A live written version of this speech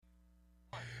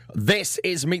This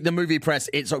is Meet the Movie Press.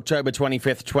 It's October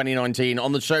 25th, 2019.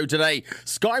 On the show today,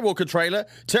 Skywalker trailer,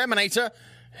 Terminator,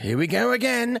 here we go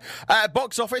again,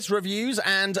 box office reviews,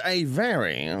 and a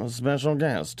very special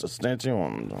guest. Stay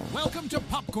tuned. Welcome to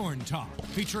Popcorn Talk,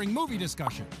 featuring movie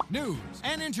discussion, news,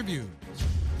 and interviews.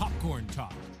 Popcorn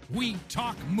Talk. We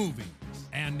talk movies.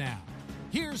 And now,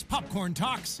 here's Popcorn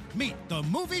Talk's Meet the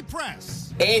Movie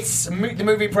Press. It's Meet the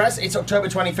Movie Press. It's October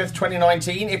 25th,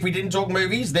 2019. If we didn't talk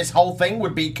movies, this whole thing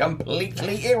would be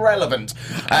completely irrelevant.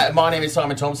 My name is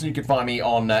Simon Thompson. You can find me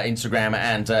on Instagram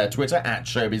and Twitter at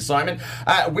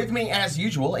ShowbizSimon. With me, as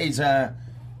usual, is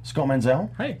Scott Menzel.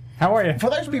 Hey, how are you? For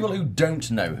those people who don't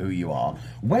know who you are,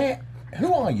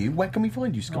 who are you? Where can we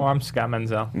find you, Scott? Oh, I'm Scott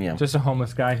Menzel. Yeah. Just a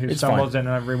homeless guy who stumbles in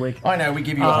every week. I know, we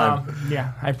give you a home.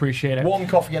 Yeah, I appreciate it. Warm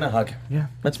coffee and a hug. Yeah,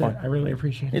 that's fine. I really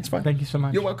appreciate it. It's fine. Thank you so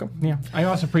much. You're welcome. Yeah, I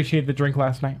also appreciate the drink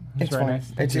last night. It's very fine.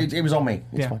 nice. It was on me.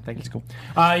 It's fine. Thank you. It's cool.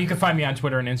 You can find me on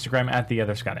Twitter and Instagram at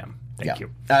 @theotherscottm. Thank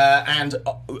you. And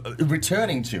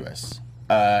returning to us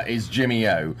is Jimmy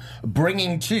O,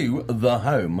 bringing to the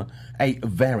home a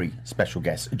very special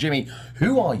guest. Jimmy,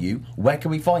 who are you? Where can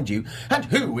we find you? And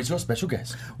who is your special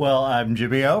guest? Well, I'm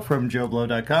Jimmy O from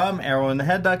JoeBlow.com,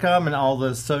 ArrowInTheHead.com, and all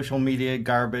the social media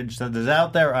garbage that is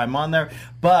out there. I'm on there.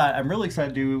 But I'm really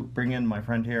excited to bring in my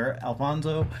friend here,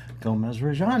 Alfonso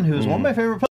Gomez-Rejon, who is one of my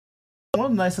favorite one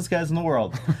of the nicest guys in the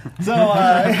world. So,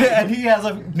 and he has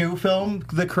a new film,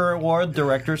 The Current War,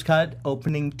 Director's Cut,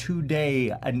 opening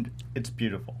today, and it's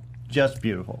beautiful. Just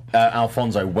beautiful.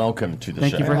 Alfonso, welcome to the show.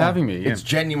 Thank you for having me. Yeah. It's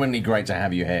genuinely great to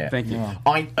have you here. Thank you. Yeah.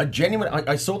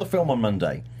 I saw the film on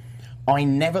Monday. I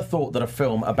never thought that a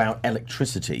film about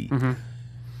electricity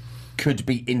could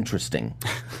be interesting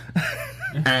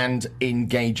and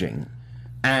engaging,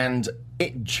 and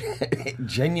it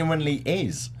genuinely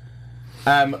is.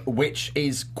 Which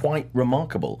is quite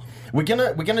remarkable. We're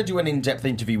gonna do an in-depth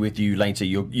interview with you later.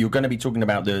 You're going to be talking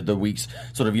about the week's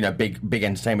sort of big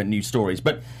entertainment news stories.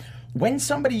 But when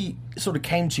somebody sort of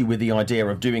came to you with the idea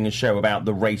of doing a show about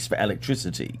the race for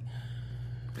electricity,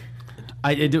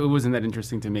 It wasn't that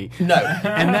interesting to me. No.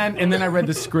 and then I read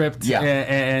the script, Yeah.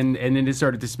 and then it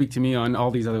started to speak to me on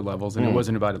all these other levels. And it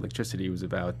wasn't about electricity. It was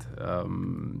about,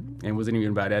 it wasn't even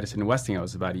about Edison and Westinghouse. It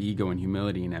was about ego and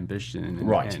humility and ambition. And,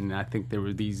 Right. And I think there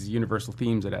were these universal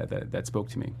themes that spoke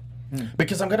to me.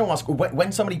 because I'm going to ask,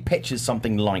 when somebody pitches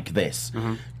something like this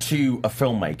to a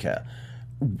filmmaker,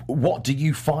 what do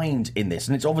you find in this?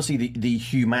 And it's obviously the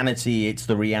humanity, it's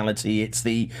the reality,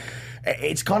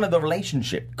 it's kind of the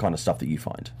relationship kind of stuff that you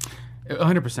find.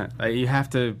 100%. It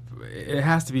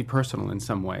has to be personal in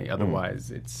some way. Otherwise,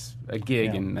 it's a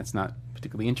gig, and that's not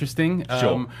particularly interesting.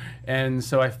 Sure. And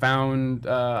so I found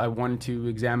I wanted to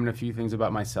examine a few things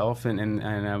about myself, and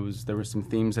there were some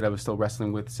themes that I was still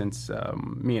wrestling with since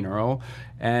me and Earl,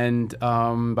 and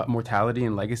about mortality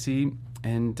and legacy.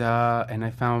 And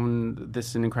I found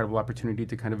this an incredible opportunity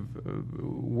to kind of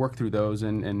work through those,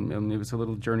 and it was a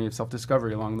little journey of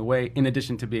self-discovery along the way, in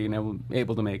addition to being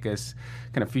able to make this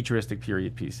kind of futuristic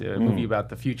period piece, a movie about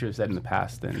the future set in the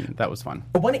past, and that was fun.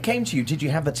 But when it came to you, did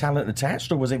you have the talent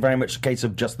attached, or was it very much a case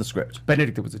of just the script?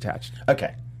 Benedict was attached.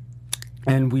 Okay.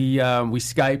 And we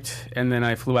Skyped, and then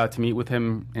I flew out to meet with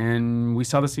him, and we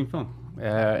saw the same film.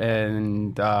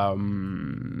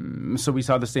 So we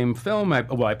saw the same film.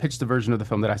 I pitched the version of the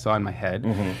film that I saw in my head,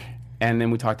 and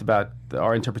then we talked about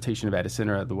our interpretation of Edison,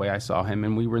 or the way I saw him,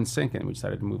 and we were in sync, and we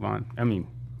decided to move on.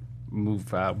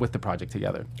 Move with the project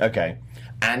together. Okay.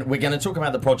 And we're going to talk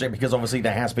about the project because obviously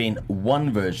there has been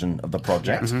one version of the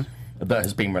project that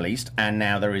has been released, and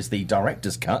now there is the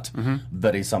director's cut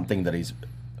that is something that is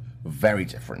very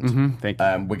different. Thank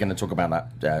you. We're going to talk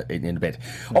about that in a bit.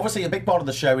 Obviously, a big part of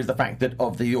the show is the fact that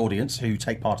of the audience who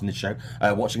take part in this show,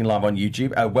 watching live on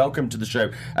YouTube. Welcome to the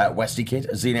show, Westy Kid,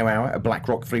 Zeno Hour,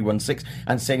 BlackRock 316,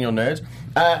 and Senor Nerd.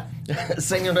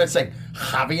 Senor Nerd saying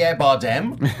Javier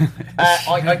Bardem.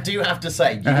 I do have to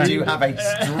say, you do have a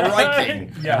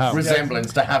striking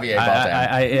resemblance to Javier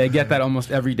Bardem. I get that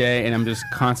almost every day, and I'm just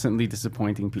constantly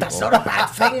disappointing people. That's not a bad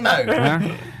thing, though.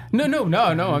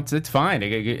 No. It's fine.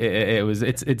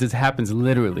 It just happens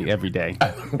literally every day.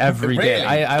 Every day. Really?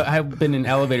 I've been in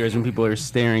elevators when people are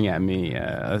staring at me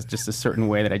just a certain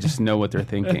way that I just know what they're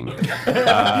thinking.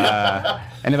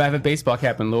 And if I have a baseball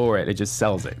cap and lower it, it just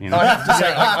sells it. I have to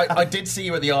say, I did see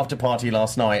you at the after party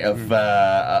last night of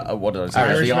what did I say?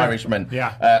 Irishman. The Irishman.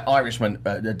 Yeah. Irishman.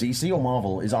 DC or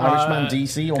Marvel? Is Irishman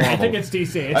DC or Marvel? I think it's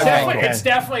DC. It's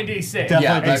definitely DC.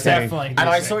 Yeah, It's definitely DC. And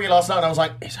I saw you last night and I was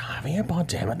like, is Javier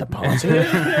Bardem at the party?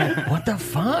 What the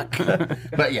fuck? fuck?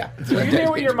 But yeah. You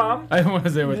there with your mom? I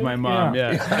was there with my mom.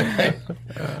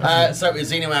 Yeah. So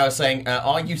Xeno Hour saying,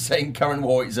 are you saying current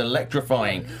war is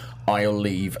electrifying? I'll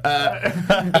leave.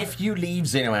 If you leave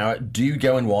Xeno Hour, do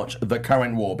go and watch The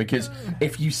Current War, because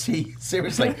if you see,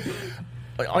 seriously,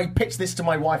 I pitched this to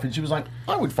my wife and she was like,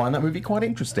 I would find that movie quite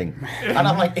interesting. And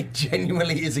I'm like, it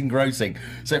genuinely is engrossing.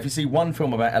 So if you see one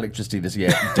film about electricity this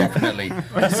year, definitely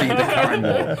see The Current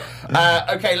War.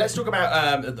 Okay, let's talk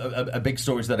about big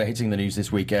stories that are hitting the news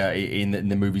this week in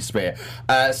the movie sphere.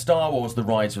 Star Wars: The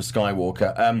Rise of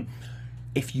Skywalker.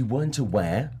 If you weren't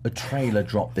aware, a trailer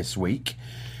dropped this week.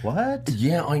 What?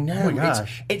 Yeah, I know. Oh my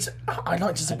gosh. I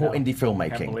like to support indie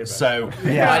filmmaking, believe it. so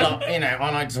Yeah.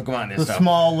 I like to talk about this The stuff.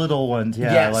 small little ones,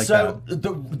 yeah. I like so that.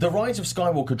 the Rise of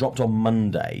Skywalker dropped on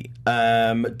Monday.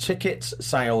 Ticket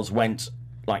sales went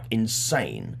like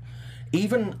insane.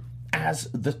 Even as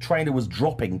the trailer was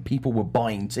dropping, people were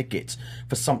buying tickets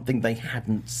for something they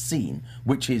hadn't seen,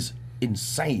 which is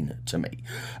insane to me.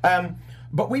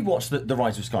 But we watched the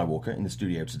Rise of Skywalker in the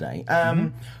studio today.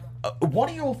 What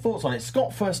are your thoughts on it,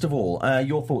 Scott? First of all,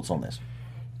 your thoughts on this?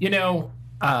 You know,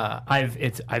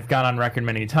 I've gone on record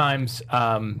many times.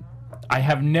 I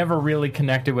have never really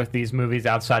connected with these movies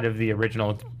outside of the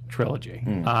original trilogy.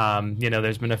 You know,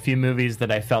 there's been a few movies that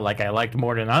I felt like I liked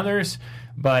more than others,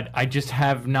 but I just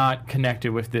have not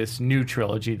connected with this new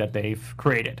trilogy that they've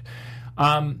created.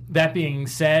 That being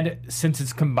said, since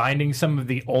it's combining some of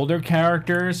the older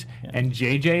characters and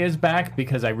JJ is back,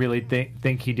 because I really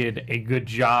think he did a good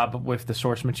job with the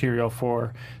source material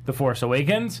for The Force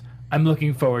Awakens, I'm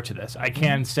looking forward to this. I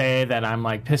can't say that I'm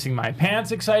like pissing my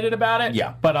pants excited about it,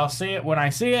 but I'll see it when I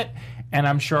see it, and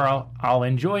I'm sure I'll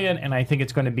enjoy it, and I think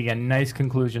it's going to be a nice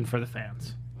conclusion for the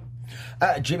fans.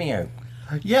 Jimmy O.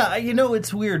 Yeah, you know,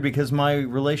 it's weird because my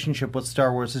relationship with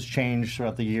Star Wars has changed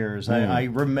throughout the years. I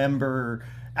remember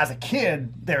as a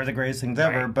kid, they're the greatest things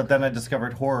ever, but then I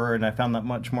discovered horror and I found that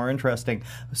much more interesting.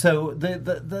 So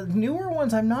the newer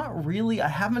ones I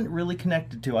haven't really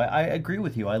connected to. I agree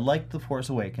with you. I liked The Force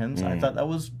Awakens. I thought that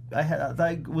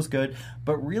was good,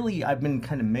 but really I've been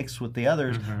kind of mixed with the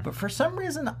others. But for some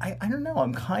reason, I don't know.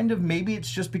 I'm kind of, maybe it's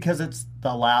just because it's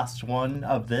the last one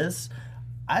of this.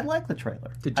 I like the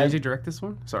trailer. Did JJ direct this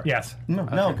one? Sorry. Yes. No,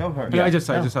 go for it. Yeah, I just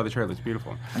saw the trailer. It's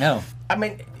beautiful. No. I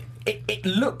mean, it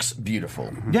looks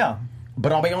beautiful. Yeah.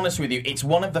 But I'll be honest with you, it's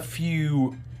one of the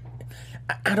few...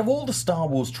 Out of all the Star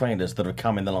Wars trailers that have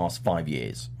come in the last 5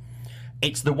 years,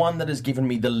 it's the one that has given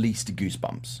me the least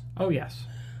goosebumps. Oh, yes.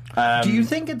 Do you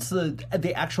think it's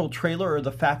the actual trailer or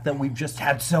the fact that we've just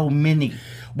had so many?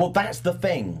 Well, that's the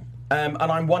thing. And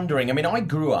I'm wondering, I mean, I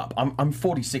grew up, I'm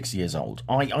 46 years old.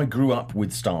 I grew up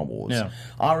with Star Wars. Yeah.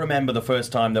 I remember the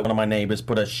first time that one of my neighbours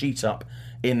put a sheet up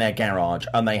in their garage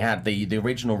and they had the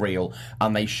original reel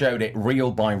and they showed it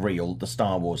reel by reel, the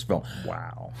Star Wars film.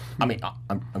 Wow. I mean,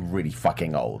 I'm really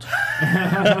fucking old.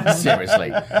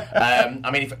 Seriously. I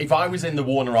mean, if I was in the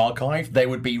Warner Archive, they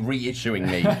would be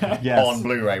reissuing me on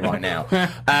Blu-ray right now.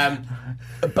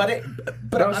 But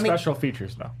No I mean, special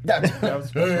features, though. that was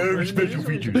special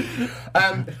features.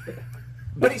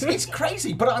 But it's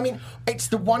crazy. But I mean, it's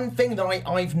the one thing that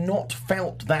I've not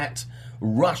felt that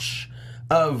rush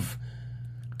of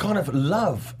kind of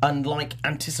love and like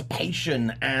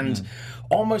anticipation and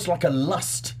almost like a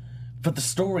lust for the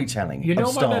storytelling. You know of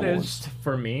Star what that Wars. is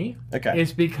for me? Okay.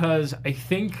 It's because I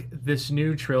think this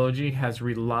new trilogy has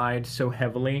relied so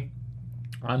heavily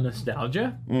on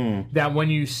nostalgia that when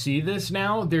you see this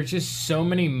now, there's just so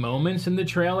many moments in the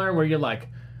trailer where you're like,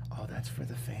 oh, that's for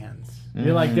the fans.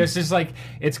 You're like, there's just like,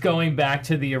 it's going back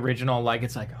to the original, like,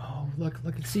 it's like, oh, look at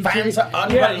CJ. Fans are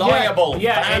unreliable.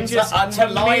 Fans are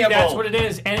unreliable. To me, that's what it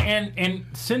is. And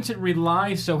since it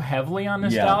relies so heavily on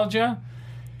nostalgia,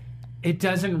 it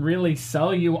doesn't really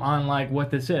sell you on like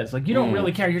what this is. Like, you don't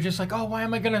really care. You're just like, oh, why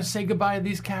am I going to say goodbye to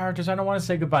these characters? I don't want to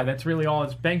say goodbye. That's really all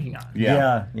it's banking on.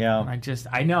 Yeah.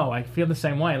 I know. I feel the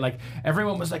same way. Like,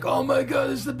 everyone was like, oh my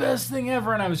God, this is the best thing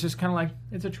ever. And I was just kind of like,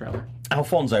 it's a trailer.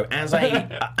 Alfonso, as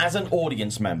an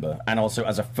audience member and also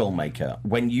as a filmmaker,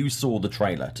 when you saw the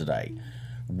trailer today,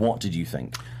 what did you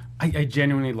think? I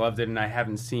genuinely loved it, and I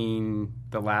haven't seen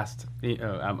the last.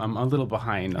 I'm a little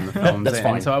behind on the films. That's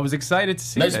fine. And so I was excited to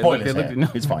see No it. spoilers here.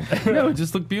 It's fine. No, it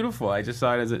just looked beautiful. I just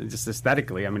saw it as just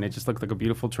aesthetically. I mean, it just looked like a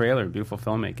beautiful trailer, beautiful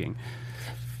filmmaking.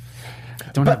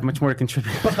 I don't have much more to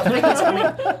contribute. But the thing is,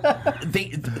 I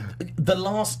mean, the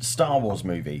last Star Wars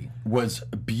movie was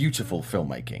beautiful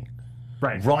filmmaking.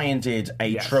 Right. Ryan did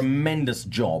a tremendous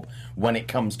job when it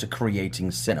comes to creating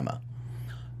cinema.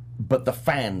 But the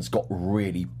fans got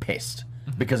really pissed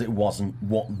because it wasn't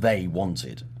what they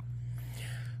wanted.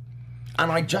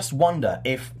 And I just wonder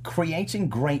if creating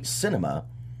great cinema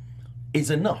is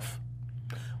enough.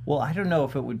 Well, I don't know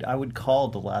if it would. I would call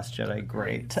The Last Jedi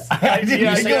great. You think it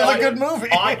was a good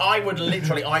movie. I will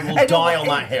die on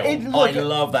that hill. I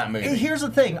love that movie. Here's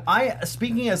the thing.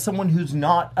 Speaking as someone who's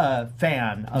not a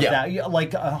fan of that,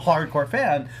 like a hardcore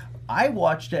fan, I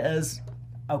watched it as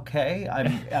okay.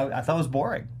 I thought it was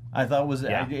boring. I thought it was.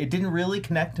 It didn't really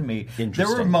connect to me. There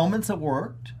were moments that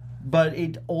worked, but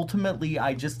it ultimately,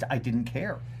 I didn't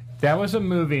care. That was a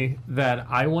movie that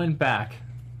I went back.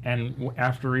 And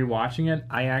after rewatching it,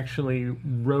 I actually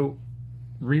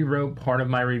rewrote part of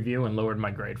my review and lowered my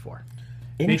grade for.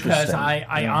 Because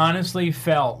I honestly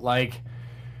felt like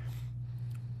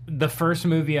the first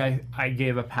movie I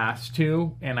gave a pass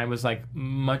to, and I was like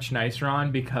much nicer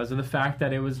on because of the fact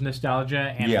that it was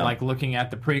nostalgia and like looking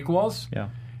at the prequels. Yeah.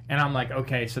 And I'm like,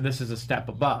 okay, so this is a step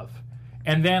above.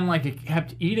 And then like it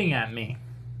kept eating at me.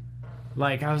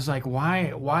 Like, I was like,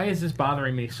 why is this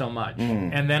bothering me so much?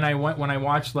 And then when I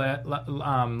watched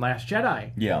Last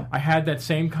Jedi, I had that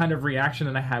same kind of reaction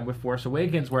that I had with Force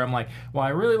Awakens, where I'm like, well,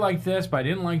 I really like this, but I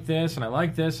didn't like this, and I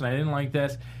like this, and I didn't like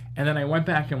this. And then I went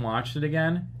back and watched it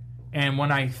again, and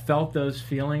when I felt those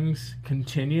feelings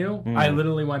continue, I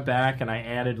literally went back and I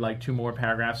added like 2 more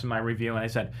paragraphs in my review, and I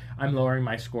said, I'm lowering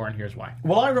my score, and here's why.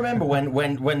 Well, I remember when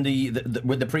the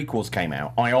prequels came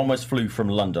out, I almost flew from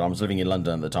London. I was living in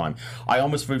London at the time. I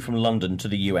almost flew from London to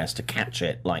the US to catch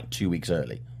it like 2 weeks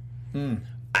early.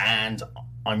 And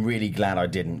I'm really glad I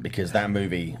didn't, because that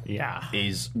movie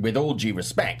is, with all due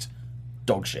respect,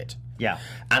 dog shit. Yeah.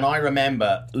 And I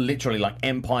remember literally like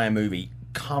Empire movie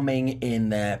coming in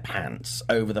their pants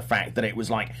over the fact that it was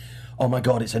like, oh my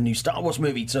god, it's a new Star Wars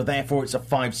movie, so therefore it's a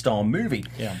 5-star movie.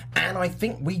 Yeah. And I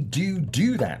think we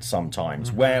do that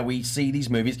sometimes, where we see these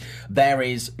movies, there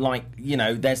is like,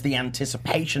 there's the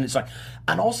anticipation, it's like,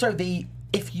 and also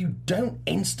if you don't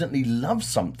instantly love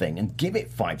something and give it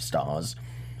 5 stars,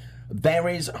 there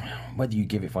is, whether you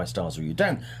give it 5 stars or you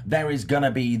don't, there is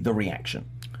gonna be the reaction.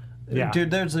 Yeah.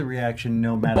 Dude, there's a reaction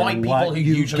no matter By people what who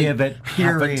you usually give it,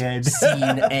 period. haven't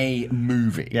seen a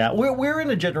movie. Yeah, we're in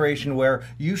a generation where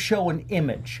you show an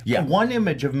image, Yeah. one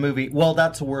image of a movie. Well,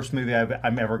 that's the worst movie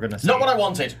I'm ever going to see. Not what I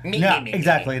wanted. Yeah,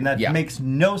 exactly, and that Yeah. makes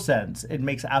no sense. It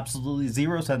makes absolutely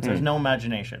zero sense. There's no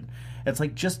imagination. It's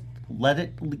like, just let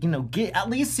it, at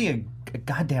least see a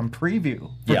goddamn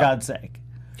preview, for God's sake.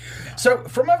 So,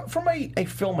 from a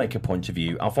filmmaker point of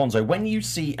view, Alfonso, when you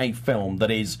see a film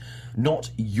that is not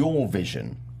your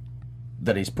vision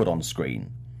that is put on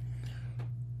screen,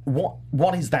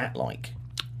 what is that like?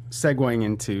 Segueing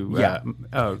into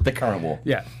The current war.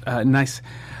 Yeah, nice.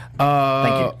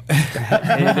 Thank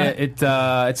you.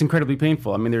 It's incredibly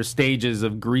painful. I mean, there's stages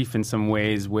of grief in some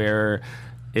ways where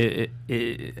let's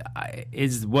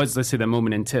say, that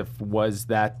moment in TIFF, was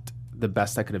that the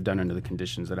best I could have done under the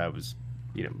conditions that I was,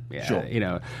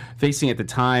 facing at the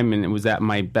time, and it was at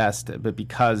my best. But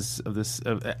because of this,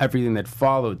 of everything that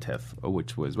followed TIFF,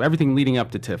 which was everything leading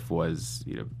up to TIFF, was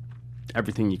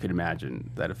everything you could imagine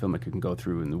that a filmmaker can go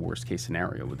through in the worst case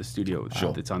scenario with a studio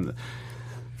that's on the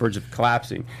verge of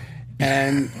collapsing.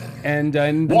 And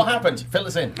what happened? Fill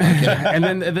us in. And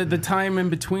then the time in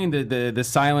between, the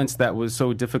silence that was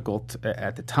so difficult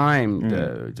at the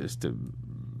time, just to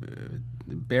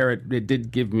bear it. It did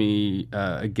give me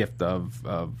a gift of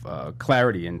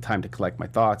clarity and time to collect my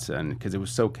thoughts, and because it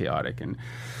was so chaotic and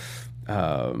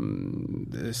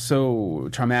so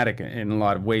traumatic in a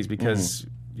lot of ways, because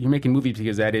you're making movies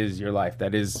because that is your life.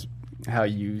 That is how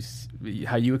you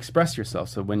express yourself.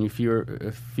 So when you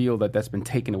feel that that's been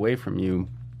taken away from you,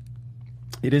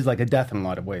 it is like a death in a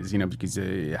lot of ways, because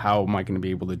how am I going to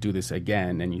be able to do this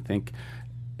again? And you think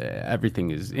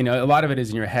everything is, a lot of it is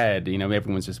in your head.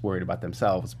 Everyone's just worried about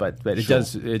themselves, but it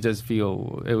does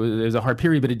feel it was a hard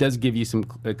period, but it does give you some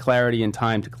clarity and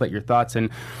time to collect your thoughts. And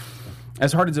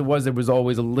as hard as it was, there was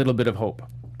always a little bit of hope,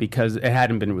 because it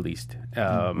hadn't been released,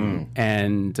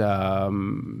 and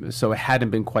so it hadn't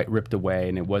been quite ripped away,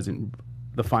 and it wasn't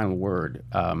the final word.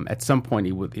 At some point,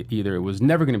 either it was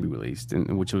never going to be released,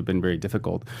 which would have been very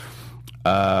difficult,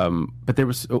 but there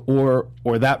was, or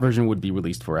that version would be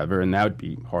released forever, and that would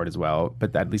be hard as well.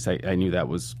 But at least I knew that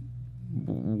was,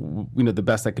 the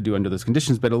best I could do under those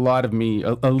conditions. But a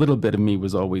little bit of me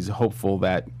was always hopeful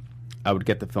that I would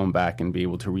get the film back and be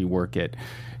able to rework it,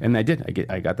 and I did.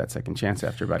 I got that second chance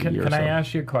after about a year. Can or so. I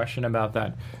ask you a question about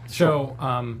that? So,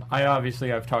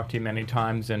 I've talked to you many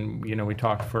times, and we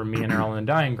talked for Me and Earl and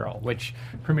the Dying Girl, which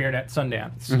premiered at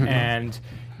Sundance, and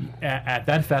at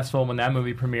that festival, when that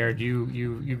movie premiered,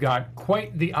 you got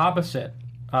quite the opposite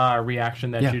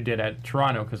reaction that you did at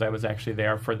Toronto, because I was actually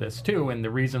there for this too, and the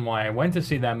reason why I went to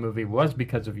see that movie was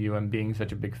because of you and being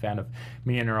such a big fan of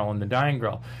Me and Earl and the Dying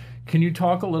Girl. Can you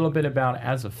talk a little bit about,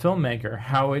 as a filmmaker,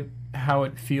 how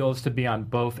it feels to be on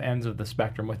both ends of the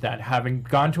spectrum with that, having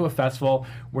gone to a festival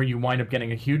where you wind up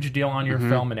getting a huge deal on your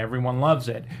film and everyone loves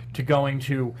it, to going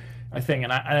to a thing,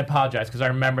 and I apologize because I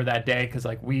remember that day because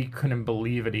like we couldn't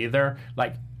believe it either.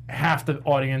 Like half the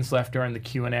audience left during the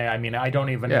Q&A. I mean, I don't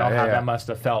even know how that must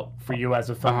have felt for you as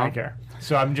a filmmaker.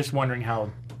 So I'm just wondering how.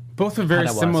 Both are very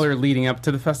similar leading up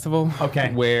to the festival.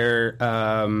 Okay. Where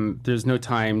there's no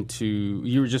time to...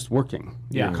 You're just working.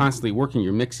 Yeah. You're constantly working.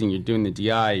 You're mixing. You're doing the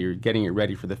DI. You're getting it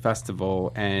ready for the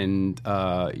festival. And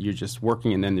you're just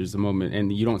working. And then there's a moment.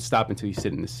 And you don't stop until you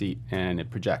sit in the seat. And it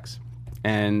projects.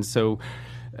 And so...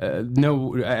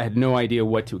 I had no idea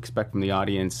what to expect from the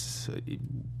audience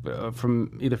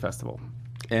from either festival.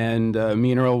 And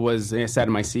me and Earl I sat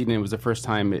in my seat, and it was the first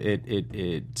time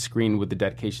it screened with the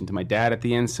dedication to my dad at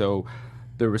the end. So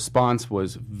the response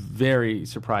was very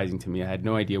surprising to me. I had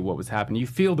no idea what was happening. You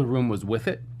feel the room was with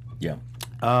it. Yeah.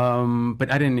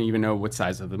 But I didn't even know what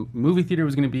size of the movie theater it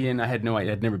was going to be in. I had no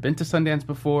idea. I'd never been to Sundance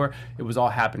before. It was all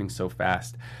happening so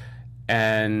fast.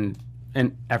 And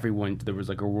everyone, there was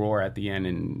like a roar at the end,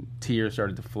 and tears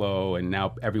started to flow, and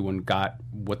now everyone got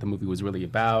what the movie was really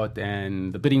about,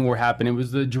 and the bidding war happened. It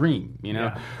was the dream, you know?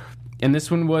 Yeah. And this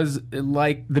one was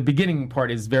like, the beginning part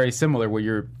is very similar,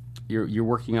 where you're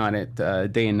working on it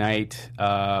day and night.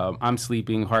 I'm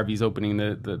sleeping. Harvey's opening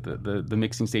the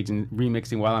mixing stage and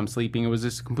remixing while I'm sleeping. It was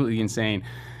just completely insane.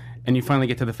 And you finally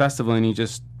get to the festival, and you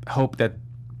just hope that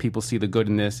people see the good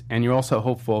in this, and you're also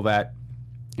hopeful that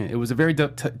it was a very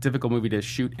difficult movie to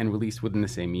shoot and release within the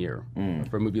same year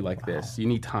for a movie like this. You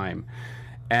need time,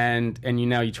 and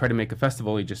you try to make a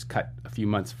festival. You just cut a few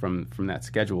months from that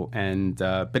schedule. And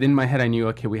but in my head, I knew,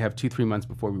 okay, we have 2-3 months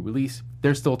before we release.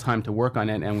 There's still time to work on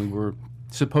it, and we were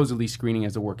supposedly screening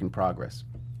as a work in progress.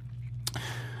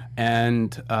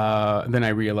 And then I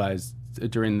realized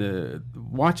during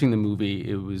watching the movie,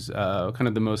 it was kind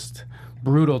of the most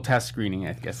brutal test screening,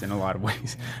 I guess, in a lot of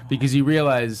ways, because you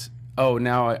realize, oh,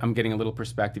 now I'm getting a little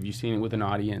perspective. You're seeing it with an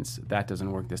audience. That doesn't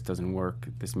work. This doesn't work.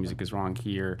 This music is wrong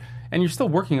here. And you're still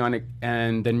working on it,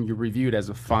 and then you're reviewed as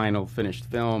a final finished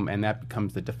film, and that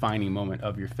becomes the defining moment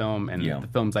of your film and the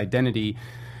film's identity.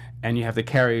 And you have to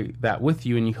carry that with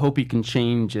you, and you hope you can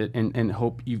change it, and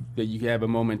hope that you have a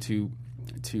moment to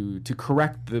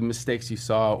correct the mistakes you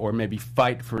saw, or maybe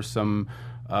fight for some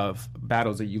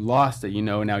battles that you lost that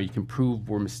now you can prove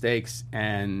were mistakes,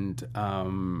 and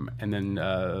then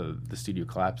the studio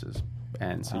collapses,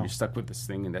 and so you're stuck with this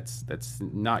thing, and that's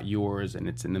not yours, and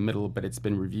it's in the middle, but it's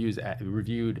been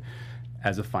reviewed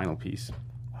as a final piece.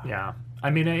 Yeah.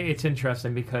 I mean, it's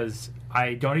interesting because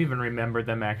I don't even remember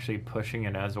them actually pushing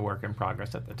it as a work in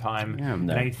progress at the time. Yeah,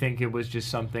 and I think it was just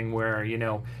something where,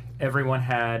 everyone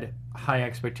had high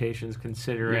expectations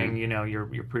considering,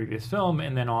 your previous film,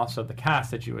 and then also the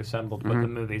cast that you assembled with the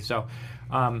movie. So,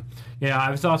 I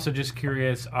was also just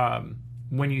curious,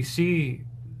 when you see,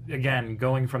 again,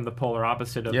 going from the polar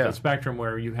opposite of the spectrum,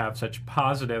 where you have such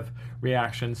positive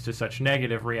reactions to such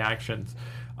negative reactions,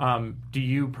 do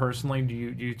you personally, do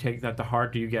you take that to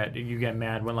heart? Do you get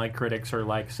mad when like critics are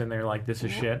like sitting there like, this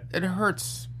is shit? It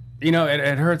hurts. It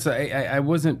hurts. I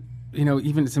wasn't,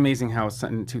 even it's amazing how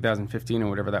in 2015 or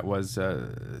whatever that was,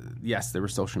 yes, there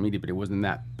was social media, but it wasn't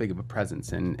that big of a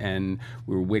presence. And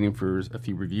we were waiting for a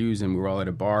few reviews, and we were all at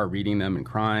a bar reading them and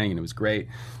crying, and it was great.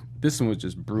 This one was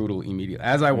just brutal immediately.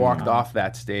 As I walked off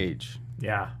that stage,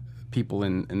 people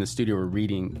in the studio were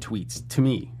reading tweets to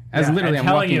me. As literally, I'm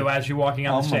telling you as you're walking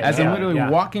on the stage. As I'm literally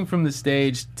walking from the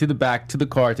stage to the back to the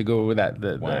car to go over that.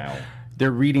 They're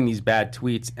reading these bad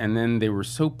tweets, and then they were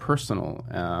so personal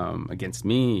against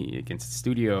me, against the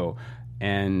studio,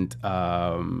 and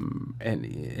some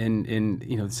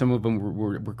of them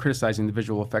were criticizing the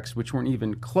visual effects, which weren't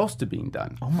even close to being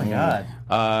done. Oh my God!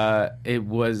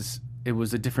 It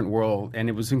was a different world, and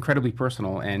it was incredibly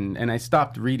personal. And I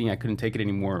stopped reading. I couldn't take it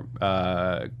anymore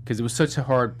because it was such a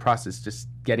hard process just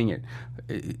getting it.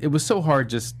 It was so hard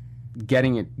just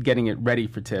getting it ready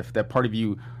for TIFF that part of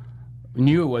you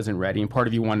knew it wasn't ready, and part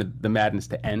of you wanted the madness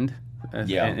to end. But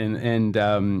that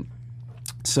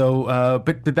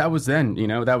was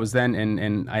then,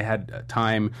 and I had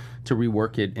time to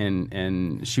rework it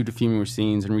and shoot a few more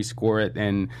scenes and rescore it,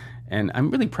 and And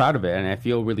I'm really proud of it, and I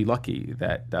feel really lucky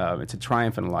that it's a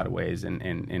triumph in a lot of ways.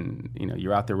 And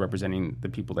you're out there representing the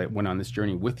people that went on this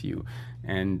journey with you,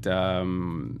 and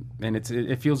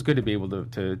it feels good to be able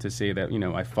to say that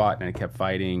I fought and I kept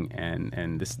fighting,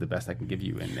 and this is the best I can give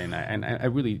you, and I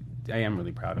am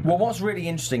really proud of it. Well, what's really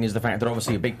interesting is the fact that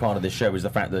obviously a big part of this show is the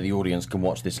fact that the audience can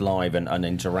watch this live and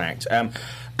interact.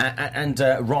 And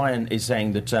Ryan is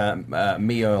saying that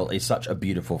Me, Earl is such a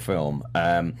beautiful film.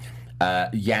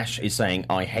 Yash is saying,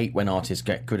 I hate when artists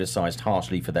get criticised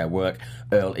harshly for their work.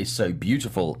 Earl is so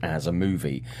beautiful as a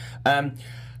movie.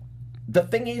 The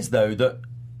thing is, though, that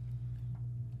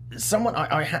someone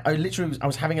I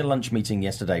was having a lunch meeting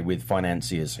yesterday with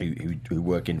financiers who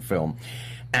work in film,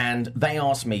 and they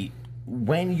asked me,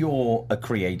 when you're a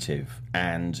creative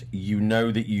and you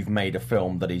know that you've made a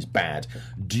film that is bad,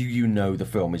 do you know the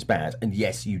film is bad? And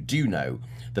yes, you do know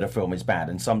that a film is bad,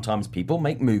 and sometimes people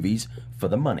make movies for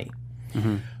the money.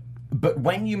 Mm-hmm. But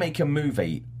when you make a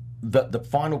movie that the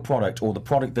final product or the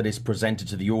product that is presented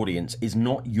to the audience is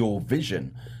not your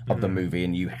vision of the movie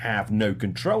and you have no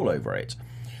control over it,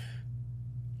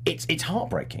 it's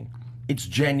heartbreaking. It's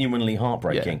genuinely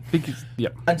heartbreaking.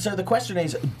 And so the question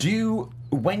is,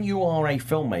 when you are a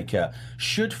filmmaker,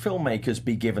 should filmmakers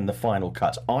be given the final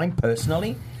cut? I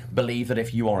personally believe that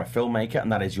if you are a filmmaker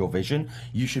and that is your vision,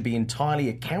 you should be entirely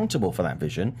accountable for that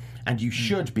vision, and you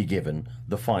should be given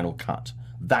the final cut.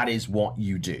 That is what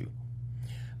you do.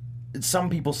 Some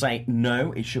people say,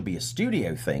 no, it should be a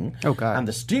studio thing, and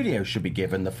the studio should be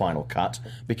given the final cut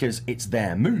because it's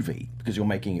their movie, because you're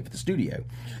making it for the studio.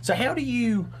 So how do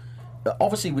you,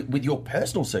 obviously with your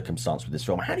personal circumstance with this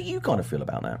film, how do you kind of feel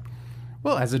about that?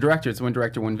 Well, as a director, it's one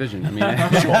director, one vision. I mean,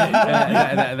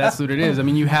 that's what it is. I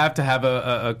mean, you have to have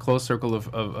a close circle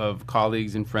of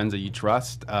colleagues and friends that you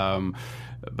trust.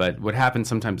 But what happens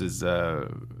sometimes is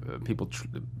people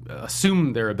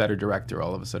assume they're a better director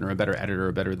all of a sudden, or a better editor,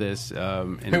 or better this. Who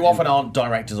often aren't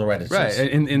directors or editors. Right,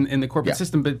 in the corporate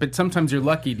system. But sometimes you're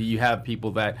lucky that you have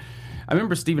people that... I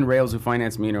remember Stephen Rails, who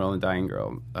financed Me and Earl and Dying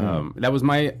Girl. That was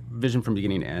my vision from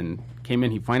beginning to end. Came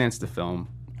in, he financed the film.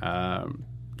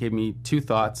 Gave me 2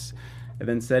 thoughts, and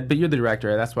then said, "But you're the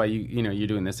director. That's why you're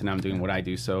doing this, and I'm doing what I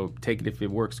do. So take it if it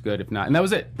works good. If not," and that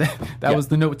was it. That was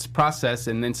the notes process,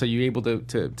 and then so you're able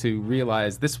to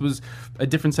realize this was a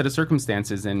different set of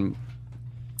circumstances,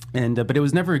 but it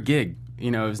was never a gig.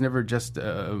 It was never just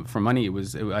for money.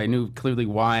 I knew clearly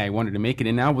why I wanted to make it,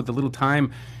 and now with a little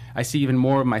time, I see even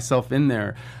more of myself in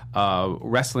there,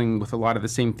 wrestling with a lot of the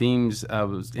same themes. I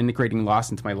was integrating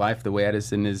loss into my life the way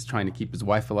Edison is trying to keep his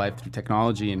wife alive through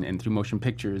technology and through motion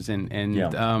pictures. And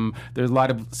there's a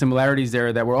lot of similarities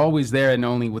there that were always there, and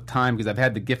only with time, because I've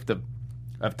had the gift of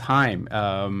time.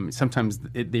 Sometimes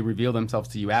they reveal themselves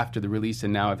to you after the release,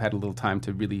 and now I've had a little time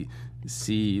to really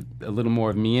see a little more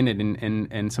of me in it,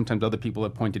 and sometimes other people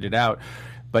have pointed it out.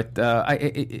 But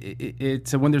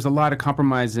it's when there's a lot of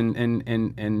compromise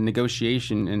and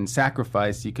negotiation and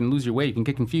sacrifice, you can lose your way. You can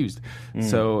get confused.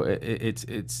 So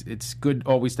it's good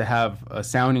always to have a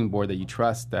sounding board that you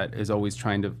trust, that is always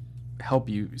trying to help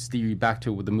you steer you back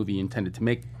to what the movie intended to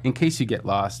make, in case you get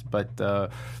lost. But the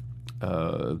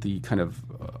kind of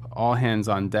all hands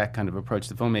on deck kind of approach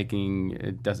to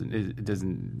filmmaking,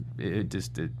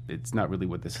 it's not really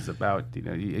what this is about.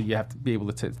 You have to be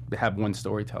able to have one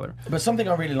storyteller. But something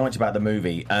I really liked about the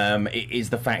movie is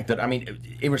the fact that, I mean,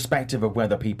 irrespective of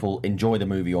whether people enjoy the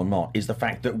movie or not, is the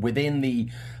fact that within the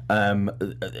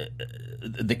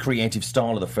creative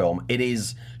style of the film, it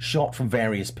is shot from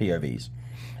various POVs.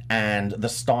 And the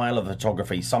style of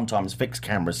photography, sometimes fixed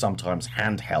cameras, sometimes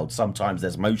handheld, sometimes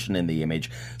there's motion in the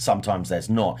image, sometimes there's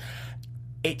not.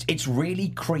 It's really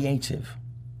creative.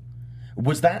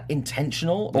 Was that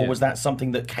intentional, or was that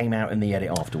something that came out in the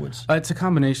edit afterwards? It's a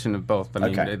combination of both. I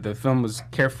mean, the film was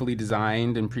carefully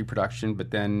designed in pre-production,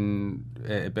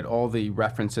 but all the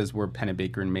references were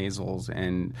Pennebaker and Maisels,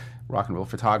 and rock and roll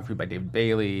photography by David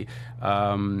Bailey,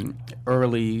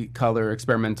 early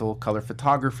experimental color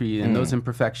photography, and those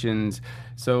imperfections.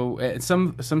 So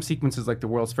some sequences, like the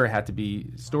World's Fair, had to be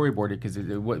storyboarded because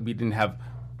we didn't have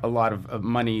a lot of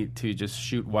money to just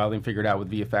shoot wildly and figure it out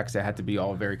with VFX. It had to be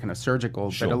all very kind of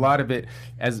surgical. Sure. But a lot of it,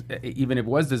 even if it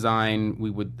was designed, we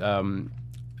would Chung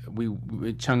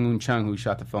Woon Chung, who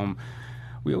shot the film,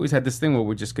 we always had this thing where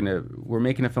we're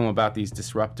making a film about these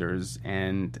disruptors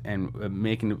and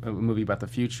making a movie about the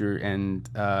future, and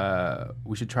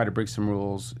we should try to break some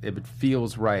rules. If it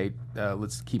feels right,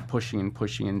 let's keep pushing and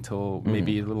pushing until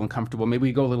maybe a little uncomfortable. Maybe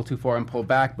we go a little too far and pull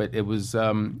back. But it was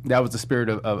that was the spirit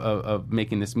of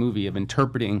making this movie, of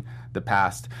interpreting the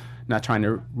past, not trying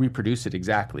to reproduce it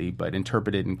exactly, but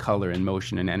interpret it in color and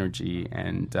motion and energy,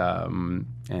 and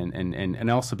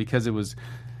also because it was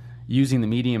using the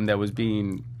medium that was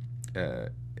being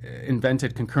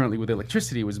invented concurrently with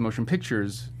electricity, was motion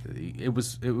pictures. It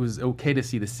was okay to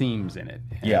see the seams in it,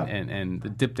 and the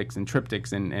diptychs and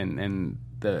triptychs, and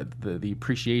the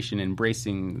appreciation,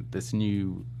 embracing this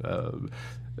new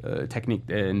technique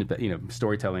and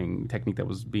storytelling technique that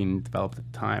was being developed at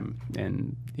the time,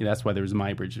 and that's why there was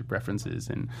Muybridge references,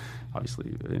 and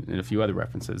obviously and a few other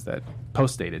references that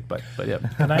post-dated. But yeah.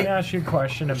 Can I ask you a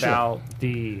question about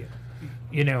the,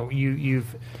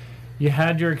 you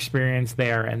had your experience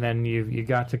there, and then you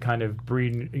got to kind of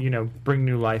bring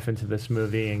new life into this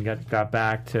movie, and got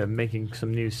back to making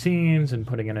some new scenes and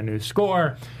putting in a new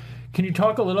score. Can you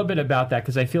talk a little bit about that?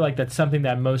 Because I feel like that's something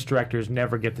that most directors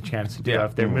never get the chance to do.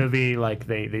 If their movie, like,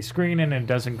 they screen it and it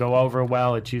doesn't go over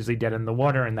well, it's usually dead in the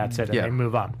water, and that's it, and they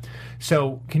move on.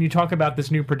 So can you talk about this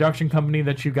new production company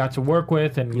that you got to work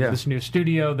with, and this new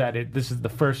studio this is the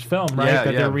first film, right,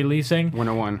 that they're releasing?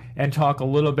 101. And talk a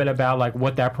little bit about, like,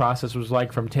 what that process was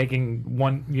like from taking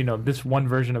this one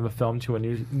version of a film to a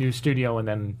new studio and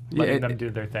then letting them do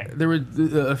their thing. There were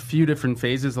a few different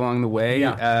phases along the way.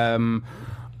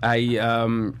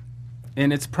 And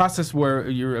it's a process where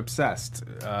you're obsessed,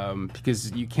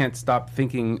 because you can't stop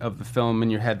thinking of the film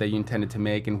in your head that you intended to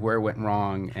make, and where it went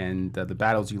wrong, and the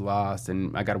battles you lost,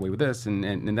 and I got away with this,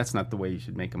 and that's not the way you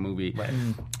should make a movie. Right.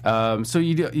 So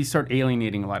you start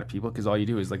alienating a lot of people, because all you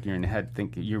do is, like, you're in the head,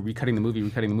 think you're recutting the movie,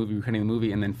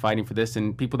 and then fighting for this,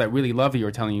 and people that really love you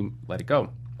are telling you, let it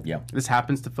go. Yeah. This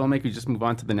happens to filmmakers, just move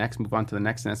on to the next, and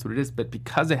that's what it is. But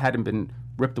because it hadn't been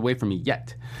ripped away from me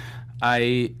yet,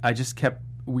 I just kept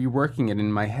reworking it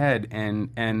in my head, and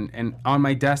on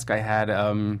my desk I had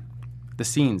the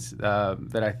scenes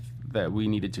that we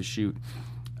needed to shoot,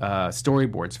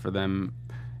 storyboards for them,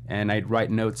 and I'd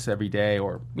write notes every day,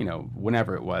 or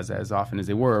whenever it was, as often as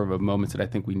they were, of moments that I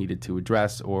think we needed to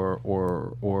address,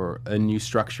 or a new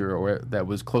structure, or that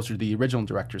was closer to the original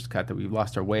director's cut, that we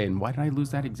lost our way, and why did I lose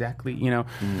that exactly?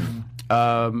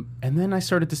 And then I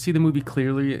started to see the movie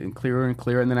clearly and clearer and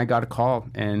clearer, and then I got a call,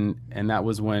 and that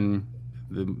was when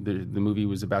the movie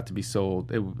was about to be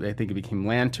sold. I think it became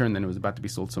Lantern, then it was about to be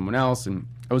sold to someone else, and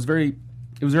it was very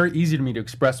easy to me to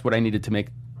express what I needed to make.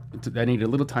 I needed a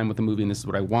little time with the movie, and this is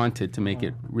what I wanted to make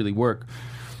it really work.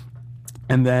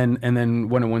 And then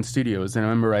 101 Studios. And I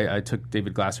remember I took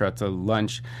David Glasser out to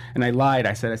lunch, and I lied.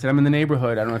 I said, I'm in the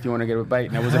neighborhood. I don't know if you want to get a bite.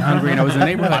 And I wasn't hungry, and I was in the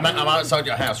neighborhood. I'm outside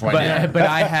your house right now. But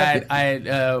I had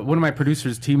one of my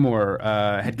producers, Timur,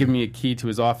 had given me a key to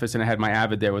his office, and I had my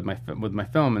Avid there with my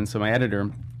film. And so my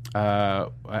editor,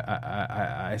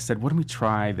 I said, why don't we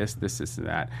try this, and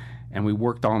that? And we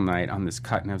worked all night on this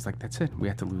cut, and I was like, that's it. We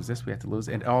have to lose this.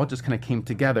 And it all just kind of came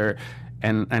together.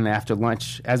 And after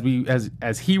lunch, as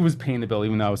he was paying the bill,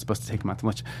 even though I was supposed to take him out to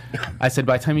lunch, I said,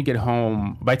 by the time you get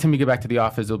back to the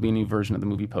office, there'll be a new version of the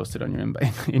movie posted on your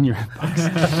in your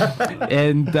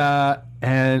inbox.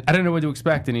 And I didn't know what to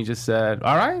expect. And he just said,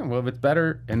 all right, well, if it's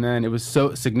better. And then it was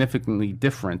so significantly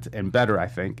different and better, I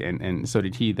think. And so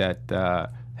did he, that...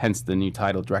 hence the new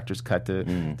title, Director's Cut,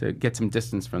 to get some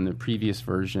distance from the previous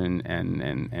version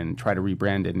and try to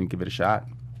rebrand it and give it a shot.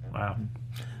 Wow.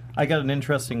 I got an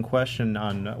interesting question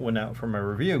went out from my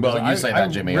review. Well, you say that,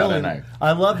 Jimmy. I don't know.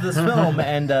 I love this film,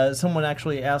 and someone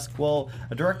actually asked, well,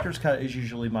 a director's cut is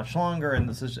usually much longer, and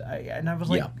this is... and I was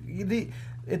like,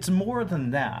 it's more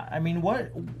than that. I mean,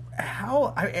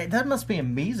 that must be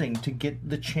amazing to get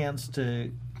the chance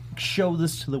to show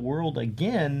this to the world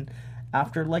again...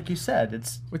 After, like you said,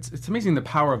 it's amazing the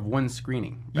power of one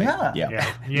screening. Right?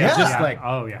 Yeah. Just like,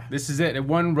 this is it.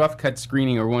 One rough cut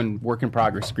screening or one work in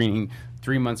progress screening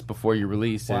 3 months before you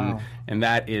release, and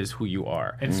that is who you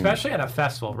are. And especially at a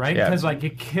festival, right? Because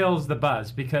it kills the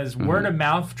buzz. Because word of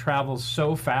mouth travels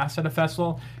so fast at a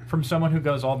festival from someone who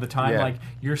goes all the time. Like,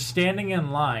 you're standing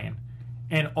in line,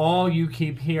 and all you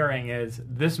keep hearing is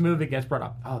this movie gets brought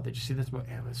up. Oh, did you see this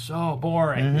movie? It was so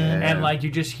boring. And like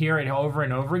you just hear it over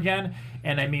and over again.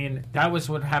 And I mean, that was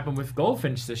what happened with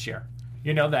Goldfinch this year.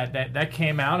 That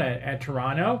came out at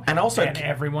Toronto. And also,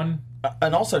 everyone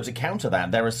And also to counter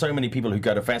that, there are so many people who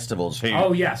go to festivals who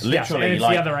Oh, yes, yes. And literally it's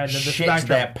the other end of the shit spectrum.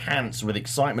 their pants with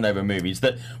excitement over movies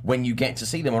that when you get to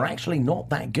see them are actually not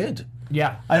that good.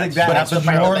 Yeah. I think that But it's the happens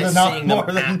fact more that than they're not seeing more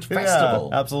them than at festival.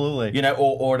 Yeah, absolutely. You know,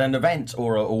 or at an event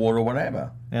or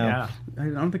whatever. Yeah. I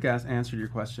don't think I answered your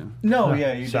question. No,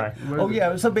 yeah, you Sorry. did. Oh,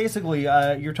 yeah. So basically,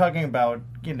 you're talking about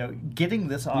getting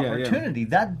this opportunity.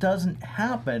 That doesn't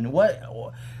happen.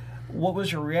 What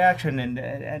was your reaction,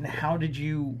 and how did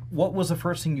you? What was the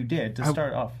first thing you did to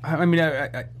start off? I mean,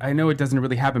 I know it doesn't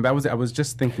really happen, but I was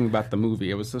just thinking about the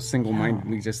movie. I was so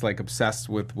single-mindedly just like obsessed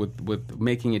with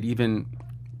making it even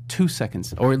 2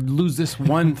 seconds, or lose this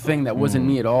one thing that wasn't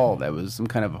me at all. That was some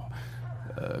kind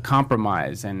of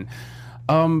compromise. And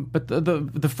but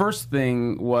the first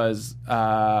thing was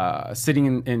sitting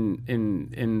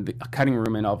in the cutting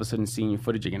room and all of a sudden seeing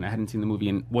footage again. I hadn't seen the movie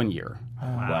in 1 year.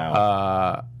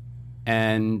 Wow.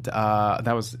 And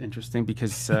that was interesting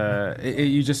because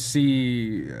you just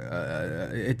see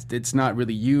it's not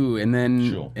really you, and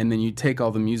then you take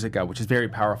all the music out, which is very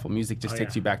powerful. Music just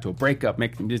takes you back to a breakup.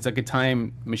 It's like a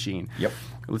time machine. Yep.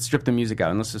 Let's strip the music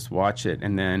out and let's just watch it,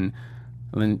 and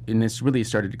it's really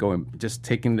started to go. Just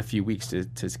taking a few weeks to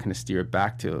kind of steer it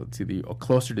back to the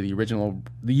closer to the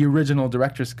original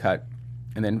director's cut,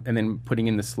 and then putting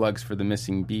in the slugs for the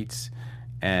missing beats.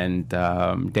 And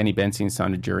Danny Benstein,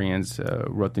 Sound of Jurians,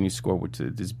 wrote the new score, which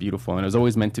is beautiful. And it was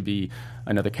always meant to be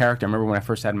another character. I remember when I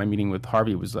first had my meeting with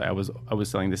Harvey, I was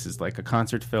saying this is like a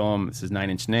concert film. This is Nine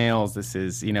Inch Nails. This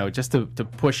is just to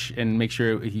push and make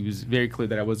sure he was very clear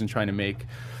that I wasn't trying to make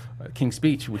King's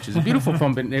Speech, which is a beautiful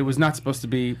film, but it was not supposed to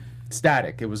be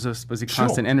static. It was supposed to be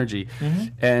constant energy,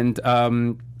 and.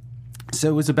 So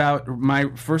it was about I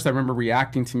remember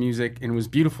reacting to music, and it was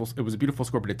beautiful. It was a beautiful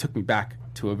score, but it took me back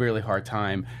to a really hard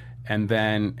time. And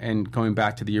going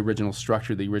back to the original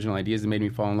structure, the original ideas that made me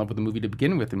fall in love with the movie to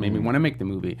begin with and made me want to make the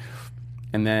movie.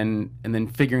 And then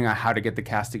figuring out how to get the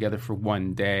cast together for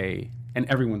one day, and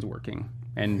everyone's working.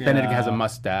 And Benedict has a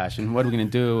mustache, and what are we going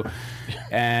to do?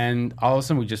 And all of a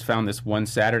sudden, we just found this one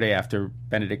Saturday after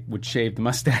Benedict would shave the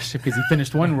mustache because he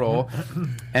finished one role,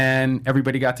 and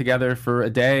everybody got together for a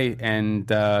day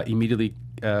and immediately,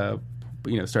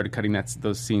 started cutting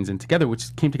those scenes in together,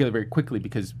 which came together very quickly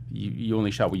because you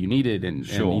only shot what you needed and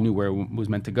you knew where it was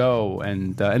meant to go,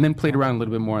 and then played around a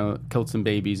little bit more, killed some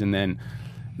babies, and then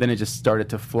it just started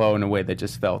to flow in a way that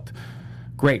just felt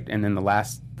great. And then the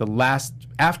last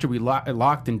after we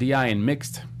locked and DI and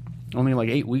mixed only like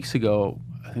 8 weeks ago,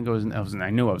 I knew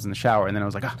I was in the shower, and then I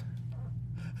was like,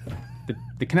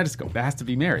 the kinetoscope, that has to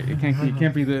be Mary. It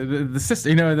can't be the sister,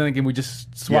 and then again we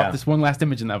just swapped this one last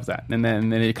image, and that was that. And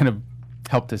then it kind of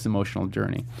helped this emotional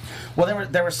journey. Well,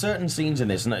 there are certain scenes in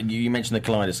this, and you mentioned the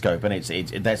kaleidoscope, and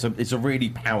it's a really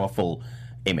powerful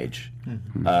image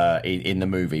in the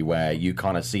movie where you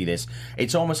kind of see this.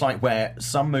 It's almost like where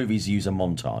some movies use a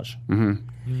montage,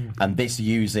 and this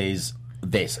uses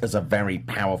this as a very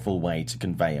powerful way to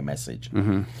convey a message.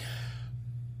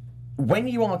 When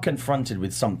you are confronted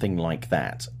with something like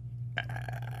that,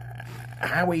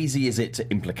 how easy is it to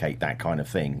implicate that kind of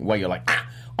thing where you're like,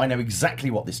 I know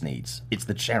exactly what this needs. It's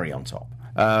the cherry on top.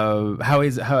 How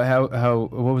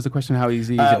what was the question? How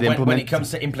easy is it to implement? When it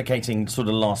comes to implicating sort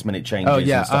of last minute changes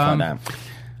and stuff like that.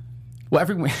 Well,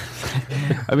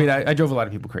 I mean, I drove a lot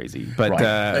of people crazy, but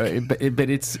but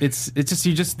it's just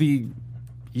you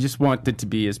just want it to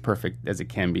be as perfect as it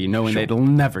can be, knowing that it'll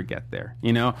never get there,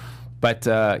 But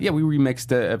we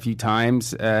remixed a few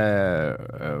times.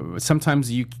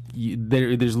 Sometimes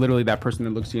there's literally that person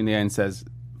that looks you in the eye and says,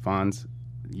 "Fonz,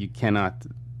 you cannot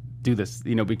do this.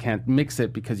 We can't mix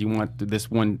it because you want this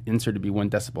one insert to be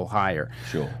 1 decibel higher."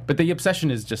 Sure. But the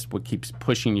obsession is just what keeps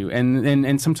pushing you,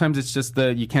 and sometimes it's just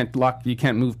you can't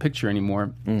move picture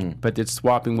anymore. But it's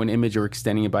swapping one image or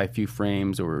extending it by a few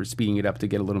frames or speeding it up to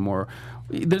get a little more.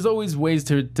 There's always ways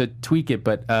to tweak it,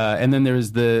 but and then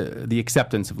there's the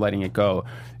acceptance of letting it go,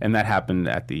 and that happened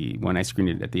when I screened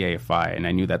it at the AFI, and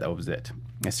I knew that was it.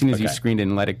 As soon as you screened it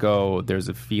and let it go, there's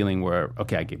a feeling where,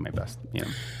 okay, I gave my best.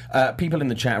 People in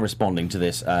the chat are responding to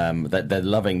this. That they're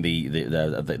loving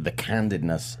the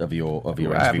candidness of your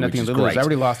interview, I have nothing to lose. I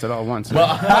already lost it all once.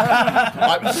 Well,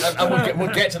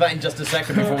 we'll get to that in just a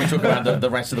second before we talk about the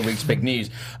rest of the week's big news.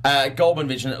 Goldman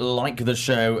Vision, like the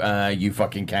show, you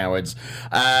fucking cowards.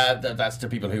 That's to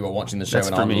people who are watching the show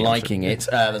and aren't liking it.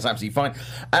 That's absolutely fine.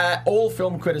 All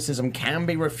film criticism can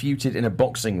be refuted in a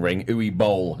boxing ring. Uwe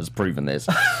Boll has proven this.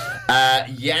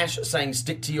 Yash saying,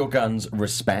 stick to your guns,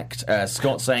 respect.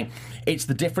 Scott saying, it's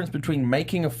the difference between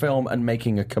making a film and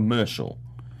making a commercial.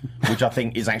 which I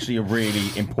think is actually a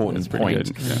really important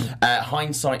point. good, yeah.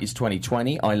 Hindsight is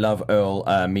 2020. I love Earl,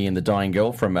 Me and the Dying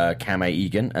Girl from Cam A.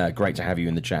 Egan. Great to have you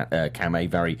in the chat, Cam A.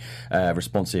 Very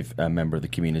responsive member of the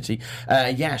community.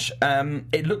 Yash,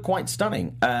 it looked quite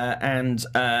stunning, and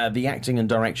the acting and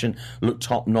direction looked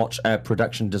top-notch.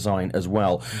 Production design as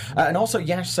well. And also,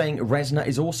 Yash saying Reznor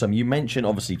is awesome. You mentioned,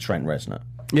 obviously, Trent Reznor.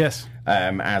 Yes.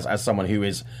 As someone who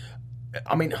is...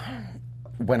 I mean,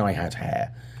 when I had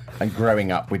hair... And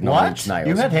growing up with 9 Inch Nails.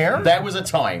 You had hair? There was a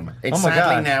time. It's Oh my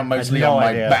sadly God. now mostly I had no on my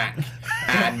idea. back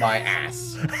and my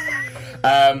ass.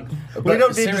 We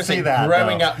don't need to see that,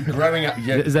 Growing though. up.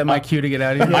 Yeah, Is that my cue to get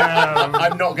out of here?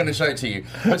 I'm not going to show it to you.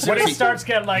 But When seriously, it starts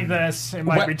getting like this, it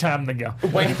might When- be time to go.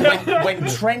 when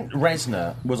Trent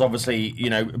Reznor was obviously,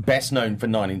 best known for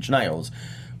 9 Inch Nails,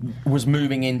 was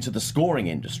moving into the scoring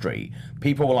industry,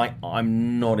 people were like,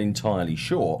 I'm not entirely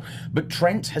sure. But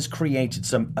Trent has created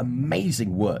some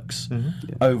amazing works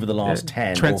over the last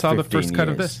 10 Trent or 15 saw the first cut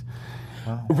of years.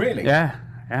 this. Really? Yeah.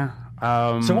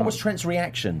 So what was Trent's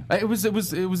reaction? It was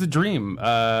a dream.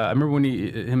 I remember when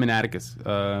him and Atticus,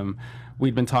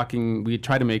 we'd been talking. We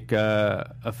tried to make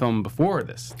a film before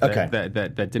this. Okay.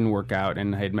 That didn't work out,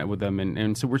 and I had met with them,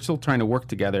 and so we're still trying to work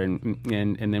together, and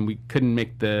then we couldn't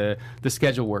make the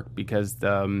schedule work because they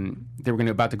were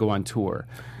about to go on tour.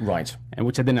 Right. And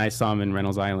which then I saw him in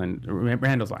Randall's Island,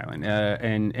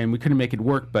 and we couldn't make it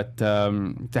work. But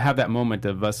to have that moment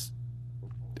of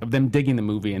them digging the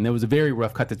movie, and there was a very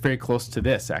rough cut that's very close to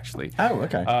this actually. Oh,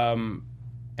 okay.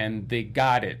 And they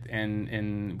got it,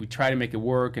 and we tried to make it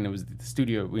work, and it was the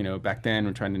studio, back then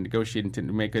we're trying to negotiate and to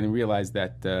make it, and realize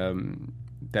that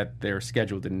that their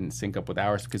schedule didn't sync up with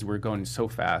ours because we were going so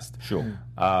fast. Sure.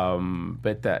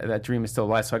 But that dream is still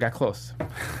alive, so I got close.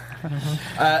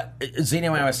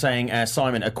 Zeno Hour saying,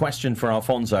 Simon, a question for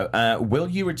Alfonso. Will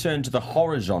you return to the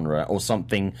horror genre or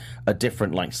something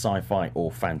different like sci-fi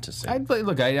or fantasy? I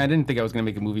didn't think I was going to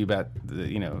make a movie about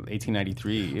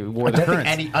 1893 War I of the don't,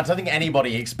 Currents. think I don't think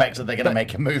anybody expects that they're going to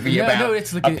make a movie No, about no,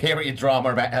 it's like a period drama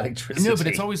about electricity. No, but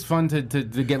it's always fun to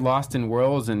get lost in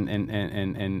worlds, and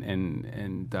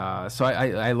so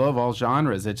I love all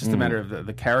genres. It's just a matter of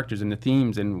the characters and the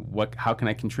themes and how can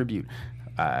I contribute.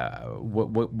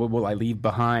 What will I leave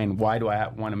behind? Why do I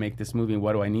want to make this movie?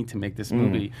 What do I need to make this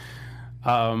movie?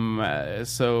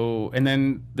 So, and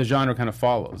then the genre kind of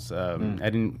follows.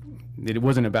 It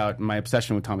wasn't about my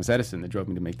obsession with Thomas Edison that drove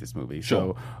me to make this movie.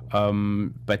 Sure. So,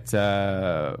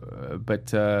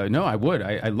 no, I would.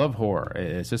 I love horror.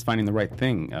 It's just finding the right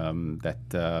thing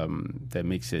that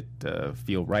makes it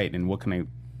feel right. And what can I,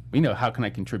 how can I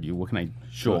contribute? What can I?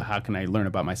 Sure. How can I learn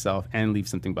about myself and leave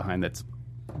something behind that's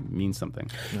means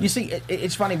something. You see,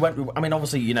 it's funny.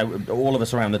 Obviously, all of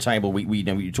us around the table,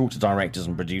 we talk to directors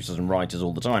and producers and writers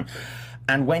all the time.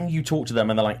 And when you talk to them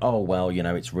and they're like, oh, well,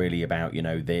 it's really about,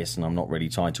 this, and I'm not really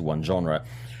tied to one genre,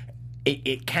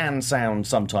 it can sound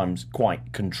sometimes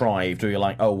quite contrived, or you're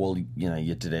like, oh, well,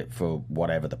 you did it for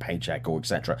whatever, the paycheck or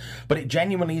etc. But it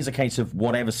genuinely is a case of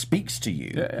whatever speaks to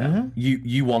you,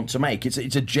 you want to make. It's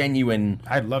a genuine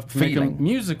I'd love to feeling. make a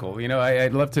musical.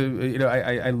 I'd love to,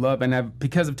 I love, and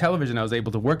because of television, I was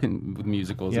able to work with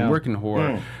musicals and work in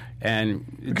horror. And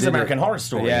because American Horror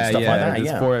Story and stuff like that,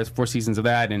 there's four seasons of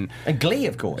that, and Glee,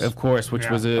 of course, which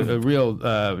was a real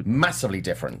massively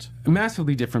different. But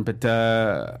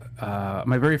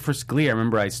my very first Glee, I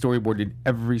remember I storyboarded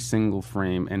every single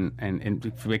frame, and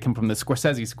I came from the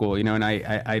Scorsese school, and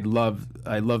I love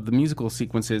the musical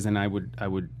sequences, and I would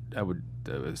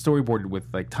storyboard it with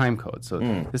like time codes. So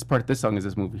this part of this song is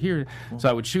this movie here. So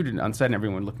I would shoot it on set, and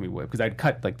everyone would look at me weird because I'd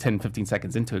cut like 10, 15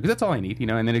 seconds into it because that's all I need, and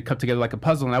then it'd come together like a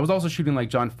puzzle. And I was also shooting like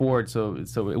John Ford, so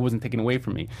it wasn't taken away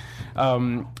from me.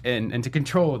 And to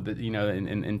control the,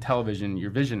 in television your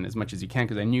vision as much as you can,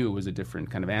 because I knew it was a different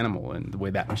kind of animal and the way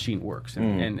that machine works.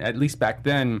 And at least back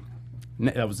then,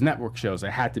 that was network shows.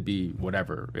 It had to be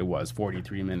whatever it was,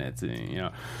 43 minutes,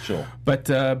 Sure. But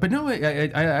no,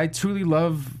 I truly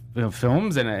love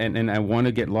films, and I want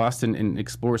to get lost and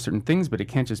explore certain things, but it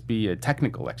can't just be a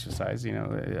technical exercise. You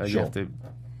have to.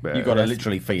 You've got to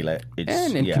literally feel it.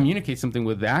 And communicate something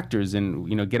with the actors, and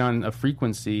get on a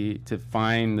frequency to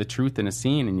find the truth in a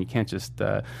scene, and you can't just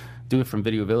do it from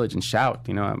Video Village and shout.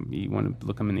 You want to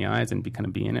look them in the eyes and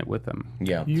be in it with them.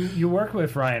 Yeah. You work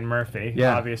with Ryan Murphy,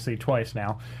 obviously twice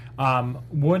now.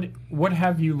 What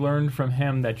have you learned from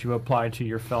him that you apply to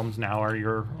your films now or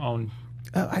your own?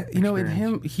 In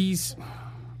him, he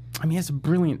has a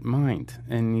brilliant mind,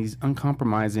 and he's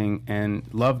uncompromising, and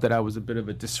loved that I was a bit of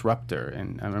a disruptor.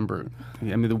 And I remember,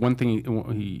 the one thing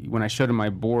when I showed him my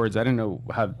boards, I didn't know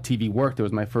how TV worked. It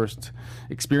was my first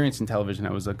experience in television.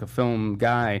 I was like a film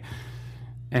guy.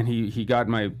 and he got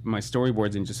my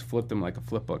storyboards and just flipped them like a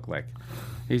flip book. Like,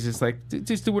 he's just like,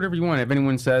 just do whatever you want. If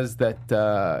anyone says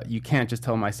that you can't, just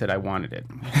tell them I said I wanted it.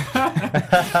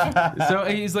 So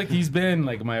he's been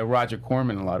like my Roger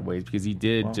Corman in a lot of ways, because he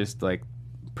did just like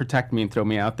protect me and throw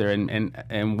me out there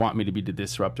and want me to be the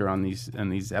disruptor on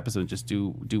these episodes. Just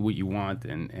do what you want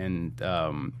and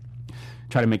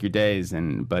try to make your days.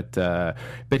 But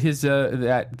his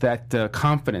that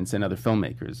confidence in other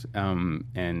filmmakers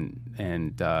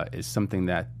is something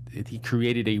that he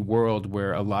created a world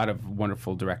where a lot of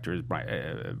wonderful directors,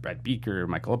 Brad Beaker,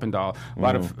 Michael Oppendahl, a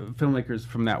lot of filmmakers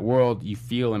from that world, you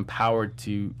feel empowered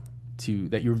to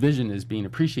that your vision is being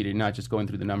appreciated, not just going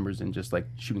through the numbers and just like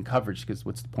shooting coverage, because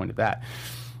what's the point of that?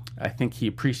 I think he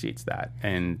appreciates that,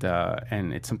 and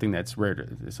it's something that's rare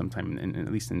to sometimes,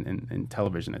 at least in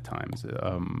television at times.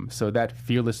 So that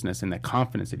fearlessness and that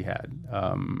confidence that he had,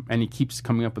 and he keeps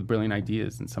coming up with brilliant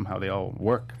ideas, and somehow they all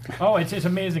work. Oh, it's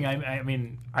amazing. I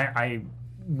mean, I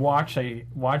watch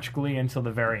Glee until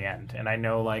the very end, and I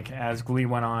know, like, as Glee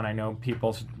went on, I know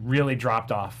people really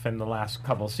dropped off in the last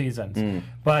couple seasons.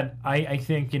 But I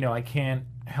think, I can't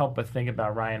help but think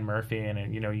about Ryan Murphy,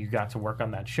 and you got to work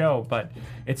on that show, but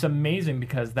it's amazing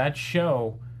because that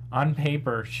show on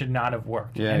paper should not have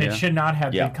worked, it should not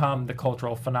have become the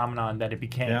cultural phenomenon that it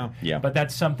became. But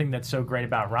that's something that's so great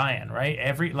about Ryan, right?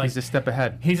 He's a step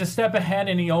ahead. He's a step ahead,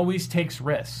 and he always takes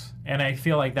risks, and I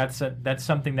feel like that's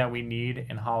something that we need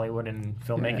in Hollywood and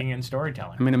filmmaking and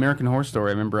storytelling. I mean, American Horror Story,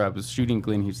 I remember I was shooting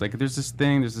Glee, and he was like, there's this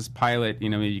pilot,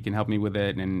 you can help me with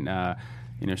it, and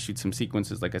shoot some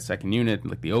sequences like a second unit,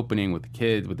 like the opening with the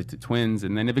kids, with the twins,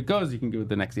 and then if it goes, you can go with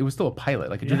the next. It was still a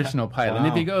pilot, like a traditional pilot. Wow. And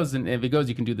if it goes,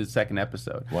 you can do the second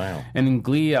episode. Wow. And in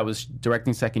Glee, I was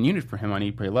directing second unit for him on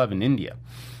Eat, Pray, Love in India.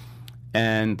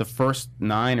 And the first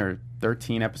 9 or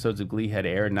 13 episodes of Glee had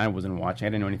aired, and I wasn't watching. I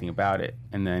didn't know anything about it.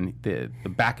 And then the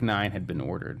back 9 had been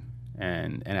ordered.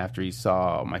 And after he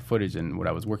saw my footage and what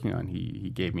I was working on,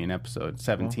 he gave me an episode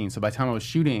 17. So by the time I was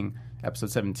shooting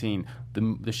episode 17,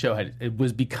 the show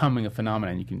was becoming a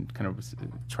phenomenon. You can kind of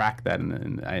track that,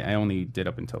 and I only did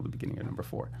up until the beginning of number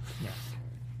 4. Yes.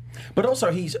 But also,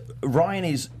 I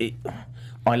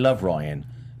love Ryan,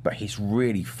 but he's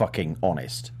really fucking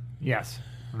honest. Yes.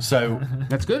 So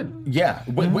that's good. Yeah,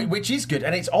 which is good,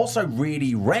 and it's also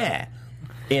really rare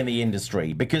in the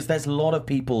industry, because there's a lot of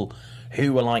people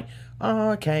who are like,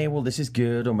 oh, okay, well, this is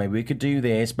good, or maybe we could do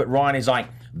this. But Ryan is like,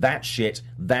 that's shit,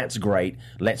 that's great,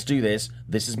 let's do this,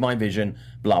 this is my vision,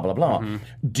 blah, blah, blah.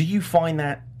 Do you find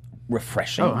that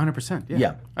refreshing? Oh, 100%.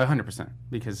 Yeah. 100%.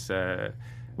 Because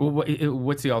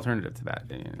what's the alternative to that?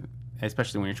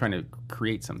 Especially when you're trying to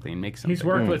create something and make something. He's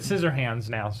worked with Scissorhands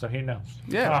now, so he knows.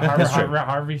 Yeah.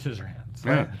 Harvey Scissorhands.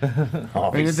 Yeah.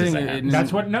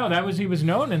 That was he was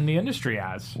known in the industry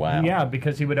as. Wow. Yeah,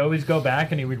 because he would always go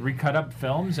back and he would recut up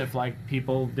films if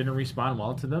people didn't respond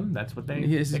well to them. That's what they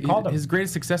called him. His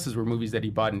greatest successes were movies that he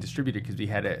bought and distributed, because he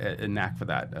had a knack for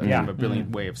that. A brilliant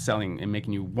way of selling and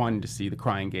making you want to see The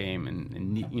Crying Game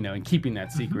and keeping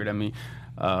that secret. I mean,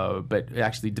 but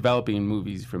actually developing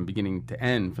movies from beginning to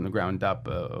end, from the ground up,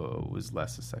 was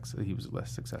less successful. He was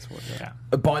less successful at that.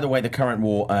 Yeah. By the way, the current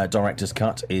War director's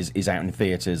cut is out in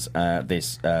theatres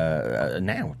today.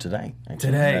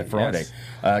 Actually, Friday.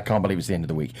 Yes. Can't believe it's the end of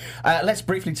the week. Let's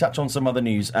briefly touch on some other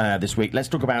news this week. Let's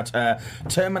talk about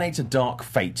Terminator Dark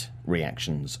Fate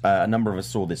reactions. A number of us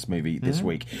saw this movie this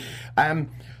week.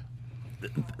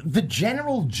 The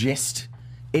general gist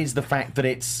is the fact that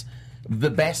it's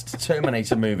the best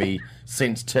Terminator movie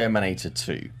since Terminator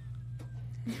 2.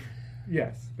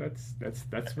 Yes, that's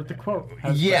what the quote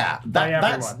has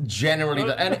that's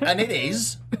generally and it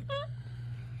is.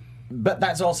 But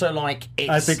that's also like,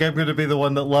 I think I'm going to be the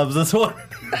one that loves this one.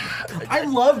 I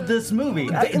love this movie.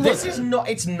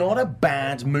 It's not a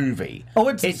bad movie. Oh,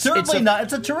 it's certainly not.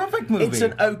 It's a terrific movie. It's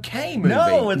an okay movie.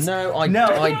 Here's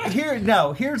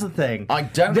the thing. I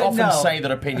don't often say that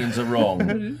opinions are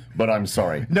wrong, but I'm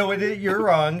sorry. No, you're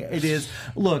wrong. It is.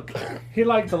 Look, he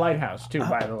liked The Lighthouse too,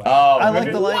 by the way. Oh, I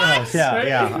like The Lighthouse.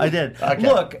 Yeah, I did. Okay.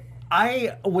 Look,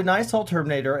 when I saw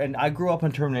Terminator, and I grew up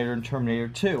on Terminator and Terminator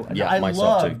 2, and I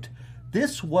myself loved. Too.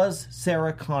 This was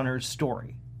Sarah Connor's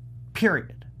story.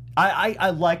 Period.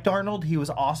 I liked Arnold. He was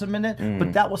awesome in it,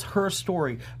 but that was her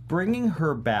story. Bringing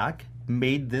her back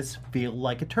made this feel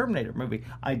like a Terminator movie.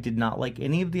 I did not like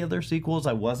any of the other sequels.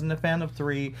 I wasn't a fan of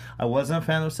 3. I wasn't a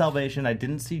fan of Salvation. I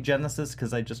didn't see Genesis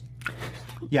because I just...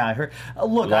 Yeah, I heard...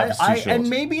 Look, and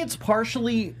maybe it's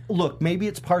partially... Maybe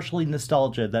it's partially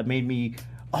nostalgia that made me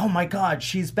oh my God,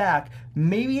 she's back.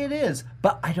 Maybe it is,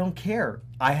 but I don't care.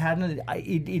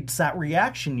 It's that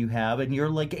reaction you have, and you're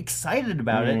like excited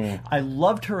about it. I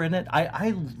loved her in it.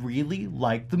 I really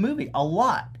liked the movie a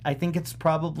lot. I think it's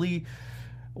probably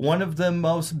one of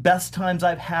the best times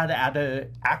I've had at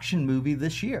an action movie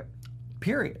this year.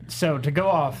 Period. So to go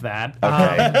off that,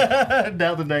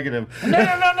 Now the negative.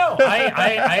 no.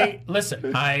 I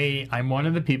listen. I'm one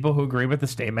of the people who agree with the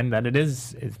statement that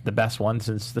it's the best one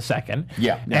since the second.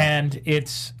 Yeah. And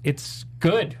it's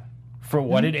good for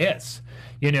what it is.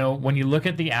 You know, when you look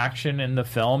at the action in the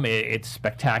film, it's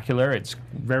spectacular. It's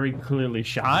very clearly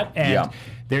shot, and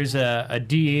there's a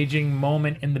de-aging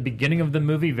moment in the beginning of the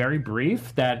movie, very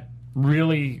brief, that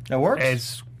really works.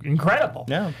 is incredible.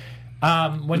 Yeah.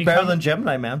 When you Better than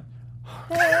Gemini Man.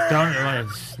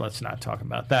 let's not talk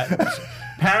about that.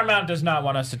 Paramount does not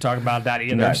want us to talk about that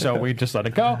either, so we just let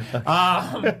it go.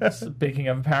 Speaking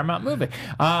of a Paramount movie.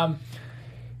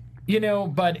 You know,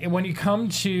 but when you come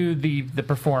to the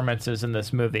performances in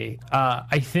this movie,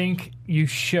 I think you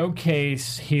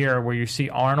showcase here where you see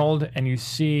Arnold and you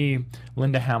see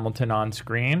Linda Hamilton on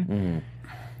screen.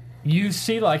 You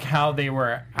see like how they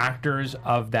were actors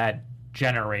of that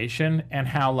generation, and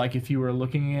how like if you were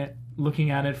looking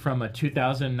at it from a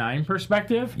 2009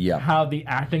 perspective, how the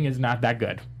acting is not that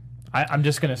good. I'm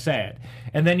just gonna say it.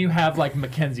 And then you have like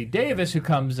Mackenzie Davis who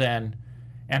comes in,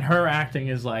 and her acting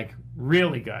is like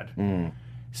really good.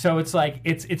 So it's like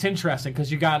it's interesting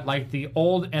because you got like the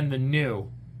old and the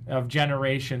new of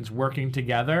generations working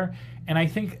together, and I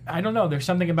don't know, there's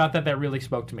something about that really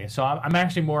spoke to me. So I'm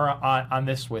actually more on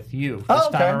this with you this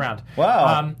time around.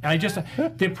 Wow.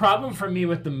 The problem for me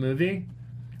with the movie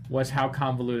was how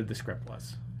convoluted the script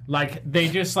was. Like they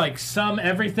just like sum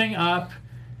everything up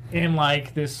in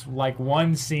like this like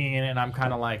one scene, and I'm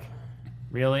kind of like,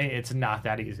 really? It's not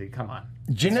that easy. Come on.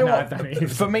 Do you know what?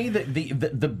 For me,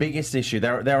 the biggest issue,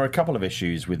 there are a couple of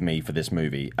issues with me for this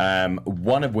movie.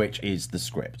 One of which is the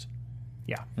script.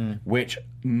 Yeah. Which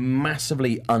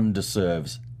massively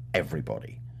underserves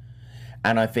everybody.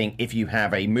 And I think if you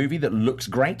have a movie that looks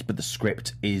great, but the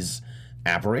script is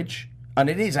average, and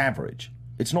it is average,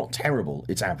 it's not terrible,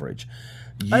 it's average.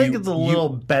 I think it's a little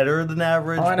better than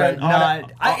average, but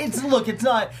not. It's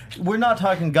not. We're not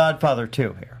talking Godfather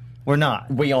 2 here. We're not.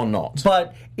 We are not.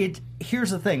 But here's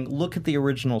the thing. Look at the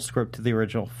original script to the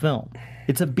original film.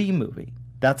 It's a B movie.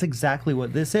 That's exactly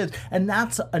what this is. And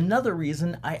that's another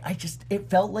reason it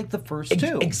felt like the first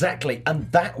two. Exactly.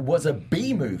 And that was a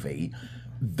B movie.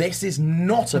 This is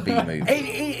not a B movie.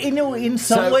 In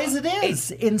some ways it is.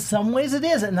 In some ways it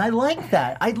is. And I like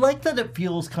that. I like that it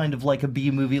feels kind of like a B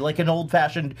movie, like an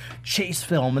old-fashioned chase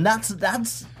film. And that's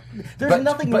there's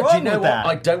nothing wrong with that. But you know what?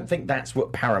 I don't think that's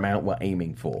what Paramount were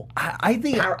aiming for. I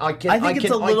think it's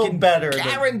a little better. I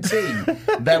guarantee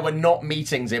there were not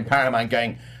meetings in Paramount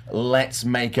going, let's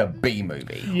make a B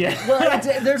movie. Yeah. Well,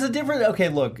 there's a different... Okay,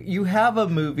 look. You have a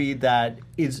movie that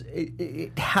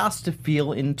it has to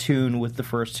feel in tune with the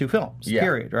first two films,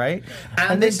 period, right?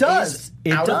 And it does.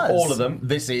 Out of all of them,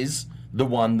 this is the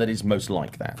one that is most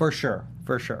like that. For sure.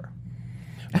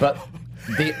 But...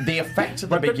 The effect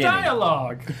at the beginning. The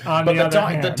dialogue, on the other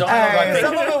hand. The dialogue.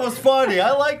 Some of it was funny.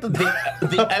 I like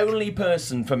the only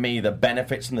person for me that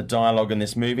benefits from the dialogue in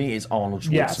this movie is Arnold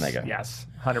Schwarzenegger. Yes,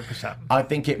 100%. I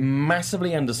think it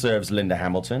massively underserves Linda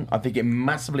Hamilton. I think it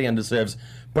massively underserves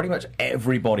pretty much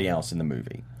everybody else in the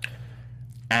movie.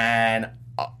 And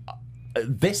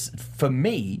this, for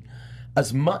me,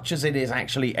 as much as it is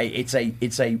actually it's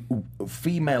a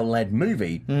female-led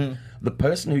movie, the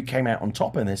person who came out on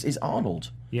top in this is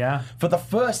Arnold. Yeah. For the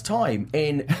first time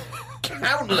in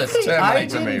countless Terminator I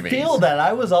didn't movies. feel that.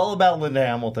 I was all about Linda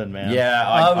Hamilton, man. Yeah,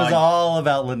 I was all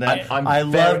about Linda. I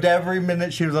loved very- every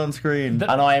minute she was on screen.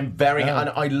 And I am very, and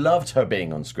I loved her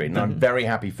being on screen. And I'm very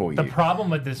happy for you. The problem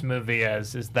with this movie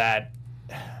is that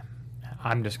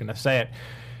I'm just going to say it.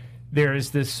 There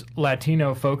is this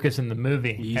Latino focus in the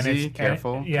movie. Easy,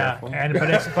 careful. But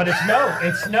it's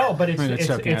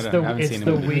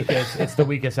the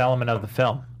weakest element of the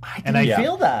film. I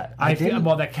feel that. I feel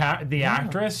the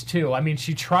actress too. I mean,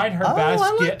 she tried her best.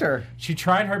 I liked her. She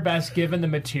tried her best given the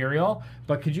material.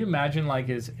 But could you imagine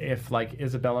if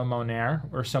Isabella Moner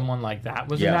or someone like that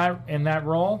was in that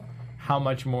role? How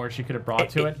much more she could have brought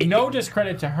to it? No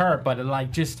discredit to her,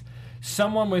 but just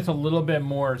someone with a little bit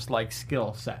more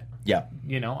skill set. Yeah.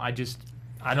 You know, I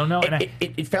don't know.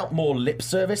 It felt more lip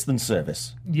service than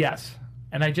service. Yes.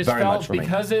 And I just Very felt much for me.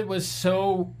 because it was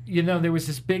so, there was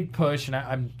this big push, and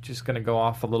I'm just going to go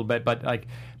off a little bit, but like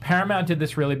Paramount did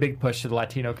this really big push to the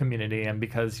Latino community, and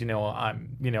because I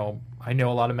know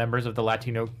a lot of members of the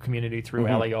Latino community through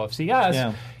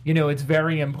LAOFCS, it's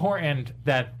very important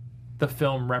that the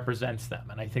film represents them,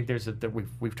 and I think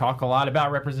we've talked a lot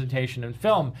about representation in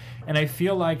film, and I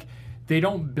feel like they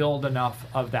don't build enough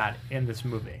of that in this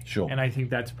movie. Sure. And I think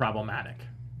that's problematic.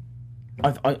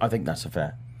 I think that's a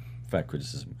fair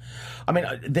criticism. I mean,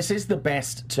 this is the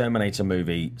best Terminator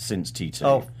movie since T2.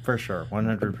 Oh, for sure,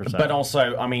 100%. But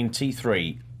also, I mean,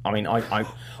 T3. I mean,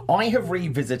 I have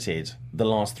revisited the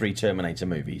last 3 Terminator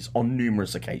movies on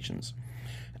numerous occasions.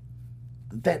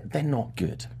 They're not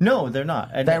good. No, they're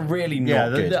not. And They're really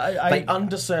not good. I They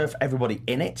underserve everybody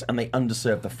in it, and they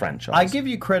underserve the franchise. I give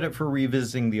you credit for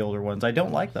revisiting the older ones. I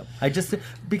don't like them. I just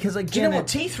because again, Do you know what?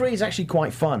 T3 is actually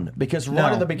quite fun because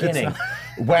right at the beginning,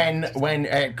 when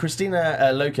Christina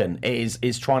Loken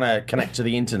is trying to connect to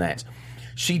the internet,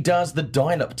 she does the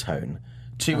dial-up tone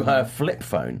to her flip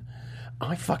phone.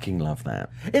 I fucking love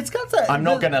that. It's got that. I'm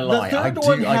not gonna lie, I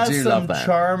do love that.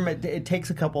 Charm. It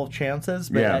takes a couple of chances,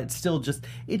 but Yeah. it's still just.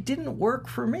 It didn't work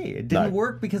for me. It didn't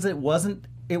work because it wasn't.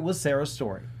 It was Sarah's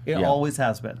story. It always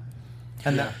has been.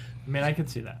 And that. I mean, I can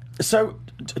see that. So,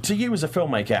 to you as a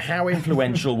filmmaker, how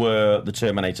influential were the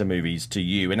Terminator movies to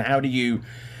you, and how do you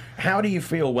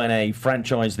feel when a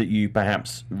franchise that you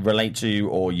perhaps relate to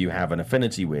or you have an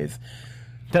affinity with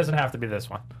Doesn't have to be this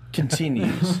one.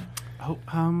 continues?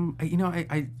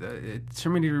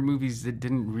 Terminator movies that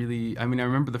didn't really. I mean, I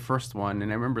remember the first one,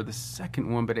 and I remember the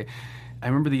second one, but I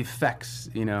remember the effects,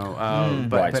 Right.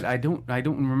 but I don't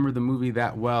remember the movie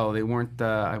that well. They weren't.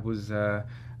 I was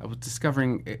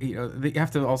discovering. You have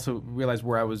to also realize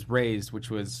where I was raised, which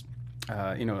was.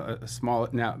 A small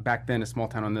back then a small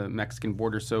town on the Mexican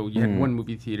border, so you had one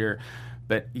movie theater,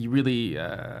 but you really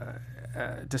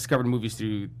discovered movies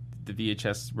through the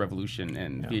VHS revolution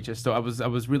and VHS. So I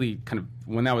was really kind of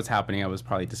when that was happening, I was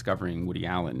probably discovering Woody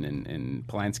Allen and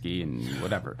Polanski and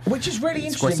whatever. Which is really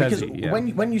interesting Scorsese,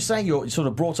 because when you say you're sort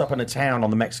of brought up in a town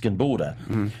on the Mexican border,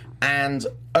 and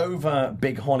over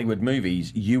big Hollywood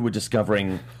movies, you were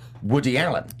discovering Woody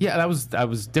Allen. Yeah, I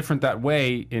was different that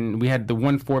way. And we had the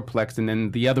one fourplex, and then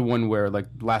the other one where like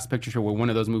Last Picture Show, where one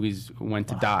of those movies went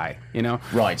to die.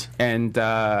 Right. And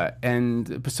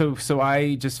so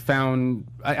I just found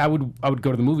I would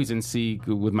go to the movies and see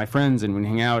with my friends and we'd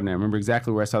hang out, and I remember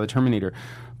exactly where I saw the Terminator.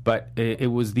 But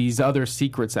it was these other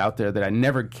secrets out there that I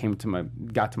never got to my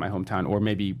hometown, or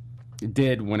maybe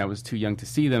did when I was too young to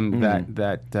see them,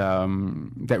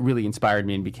 that really inspired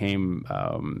me and became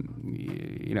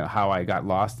how I got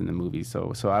lost in the movie.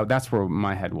 So that's where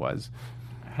my head was.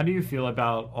 How do you feel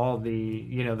about all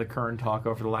the the current talk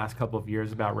over the last couple of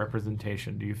years about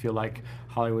representation? Do you feel like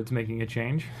Hollywood's making a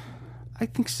change? I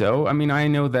think so. I mean, I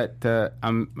know that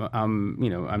I'm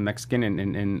Mexican,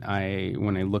 and I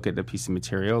when I look at a piece of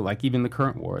material, like even the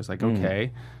current war, is like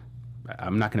okay.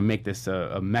 I'm not going to make this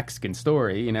a Mexican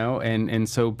story, and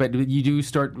so, but you do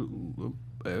start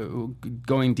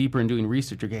going deeper and doing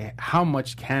research. Okay, how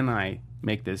much can I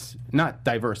make this not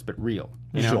diverse but real?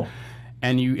 Sure.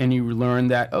 And you learn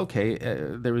that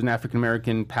there was an African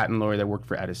American patent lawyer that worked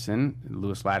for Edison,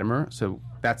 Lewis Latimer. So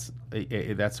that's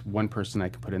one person I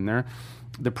could put in there.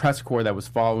 The press corps that was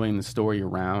following the story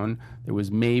around, there was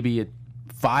maybe a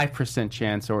 5%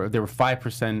 chance, or there were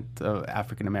 5%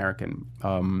 African American.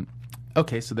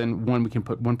 Okay, so then we can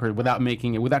put one person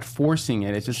without forcing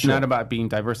it. It's just not about being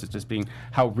diverse. It's just being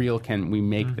how real can we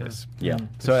make this. Yeah.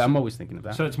 So I'm always thinking of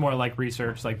that. So it's more like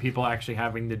research, like people actually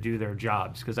having to do their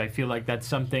jobs, because I feel like that's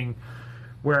something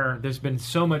where there's been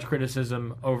so much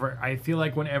criticism over. I feel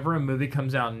like whenever a movie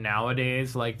comes out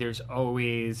nowadays, like there's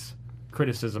always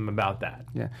criticism about that.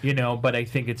 Yeah. But I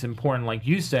think it's important, like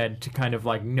you said, to kind of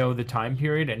like know the time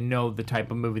period and know the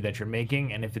type of movie that you're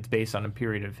making, and if it's based on a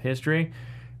period of history,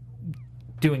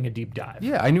 doing a deep dive.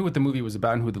 Yeah, I knew what the movie was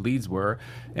about and who the leads were,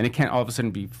 and it can't all of a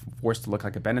sudden be forced to look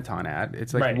like a Benetton ad.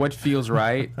 It's like what feels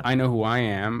right. I know who I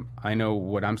am. I know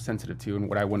what I'm sensitive to and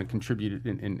what I want to contribute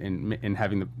in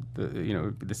having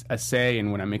a say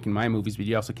in when I'm making my movies. But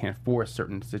you also can't force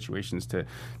certain situations to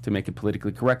make it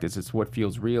politically correct. It's what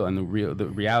feels real, and the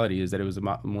reality is that it was a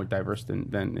lot more diverse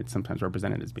than it's sometimes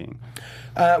represented as being.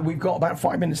 We've got about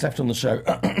 5 minutes left on the show.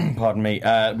 Pardon me.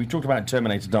 We've talked about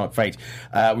Terminator Dark Fate.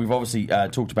 We've obviously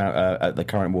talked about the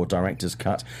current war director's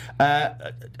cut.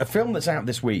 A film that's out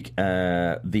this week,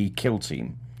 The Kill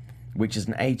Team, which is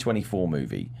an A24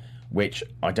 movie, which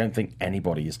I don't think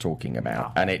anybody is talking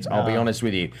about. And I'll be honest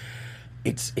with you,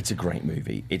 It's a great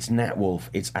movie. It's Nat Wolff.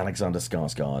 It's Alexander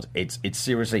Skarsgård. It's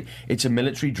seriously, it's a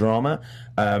military drama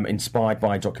inspired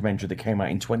by a documentary that came out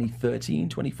in 2013,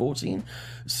 2014.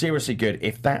 Seriously good.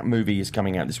 If that movie is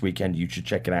coming out this weekend, you should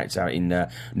check it out. It's out in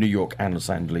New York and Los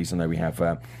Angeles. I know we have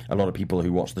a lot of people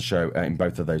who watch the show in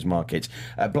both of those markets.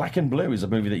 Black and Blue is a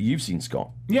movie that you've seen,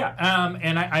 Scott. Yeah,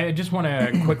 and I just want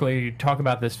to quickly talk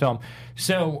about this film.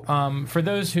 So, for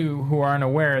those who aren't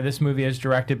aware, this movie is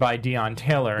directed by Deon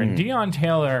Taylor. And Deon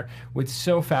Taylor, what's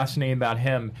so fascinating about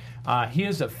him, he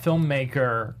is a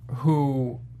filmmaker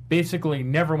who basically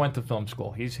never went to film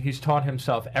school. He's taught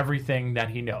himself everything that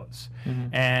he knows.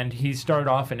 And he started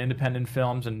off in independent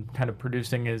films and kind of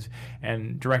producing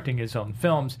and directing his own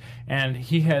films. And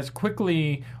he has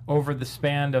quickly, over the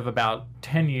span of about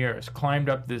 10 years, climbed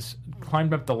up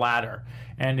the ladder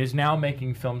and is now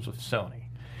making films with Sony.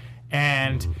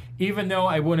 And even though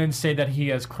I wouldn't say that he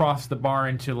has crossed the bar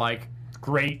into like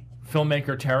great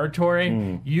filmmaker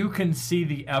territory, you can see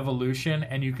the evolution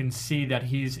and you can see that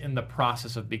he's in the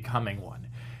process of becoming one.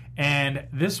 And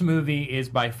this movie is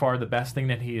by far the best thing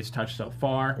that he has touched so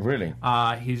far. Really?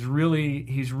 He's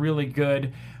really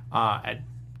good at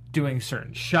doing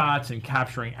certain shots and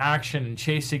capturing action and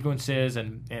chase sequences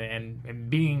and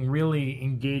being really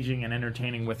engaging and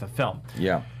entertaining with a film.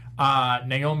 Yeah.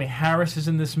 Naomi Harris is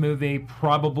in this movie,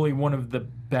 probably one of the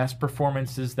best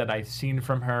performances that I've seen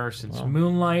from her since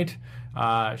Moonlight.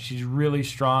 She's really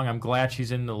strong. I'm glad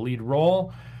she's in the lead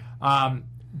role.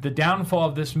 The downfall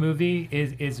of this movie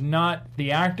is not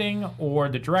the acting or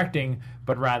the directing,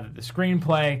 but rather the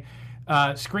screenplay.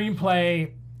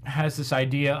 Screenplay has this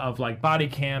idea of like body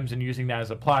cams and using that as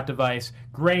a plot device.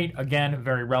 Great, again,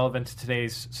 very relevant to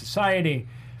today's society.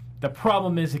 The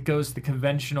problem is it goes the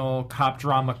conventional cop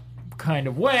drama kind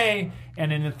of way,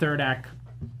 and in the third act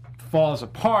falls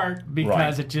apart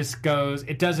because it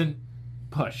doesn't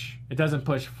push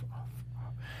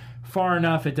far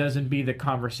enough. It doesn't be the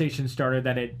conversation starter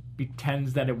that it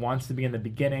pretends that it wants to be in the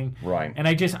beginning. Right. And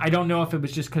I don't know if it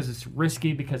was just because it's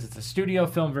risky because it's a studio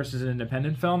film versus an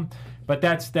independent film, but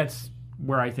that's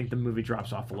where I think the movie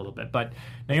drops off a little bit. But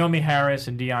Naomi Harris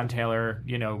and Deon Taylor,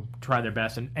 try their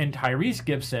best. And Tyrese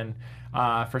Gibson,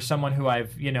 for someone who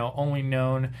I've, only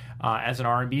known as an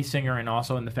R&B singer and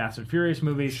also in the Fast and Furious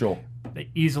movies. Sure.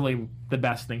 Easily the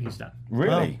best thing he's done.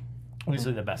 Really?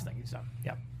 Easily the best thing he's done,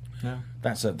 yeah. Yeah.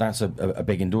 That's a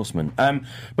big endorsement.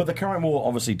 But the Current War,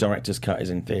 obviously, director's cut is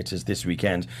in theatres this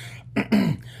weekend.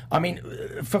 I mean,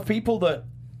 for people that,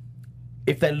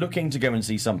 if they're looking to go and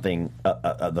see something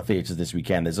at the theatres this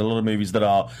weekend, there's a lot of movies that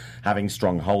are having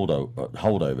strong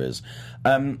holdovers.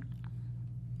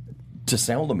 To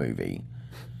sell the movie,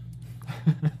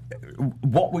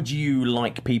 what would you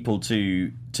like people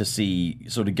to see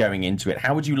sort of going into it?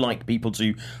 How would you like people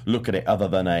to look at it other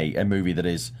than a movie that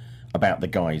is about the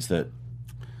guys that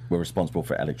were responsible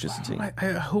for electricity?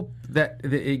 I hope that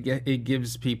it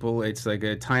gives people, it's like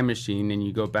a time machine and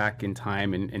you go back in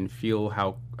time and feel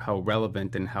how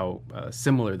relevant and how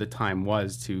similar the time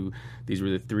was to, these were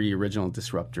the three original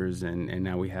disruptors, and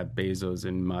now we have Bezos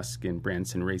and Musk and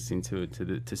Branson racing to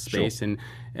space. Sure.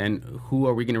 And who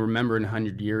are we going to remember in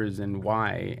 100 years and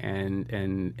why? And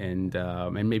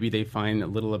maybe they find a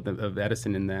little of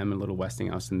Edison in them, a little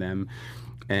Westinghouse in them.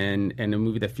 And a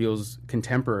movie that feels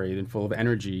contemporary and full of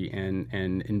energy and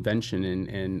invention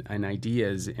and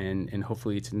ideas, and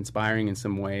hopefully it's inspiring in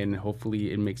some way, and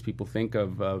hopefully it makes people think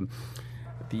of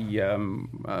the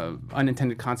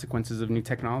unintended consequences of new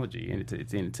technology. And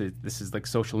this is like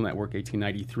Social Network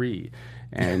 1893,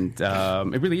 and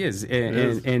it really is.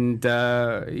 And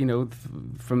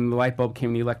from the light bulb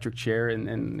came the electric chair,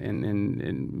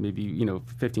 and maybe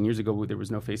 15 years ago there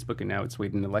was no Facebook, and now it's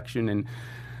waiting an election and.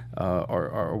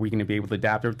 Are we going to be able to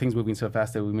adapt? Are things moving so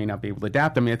fast that we may not be able to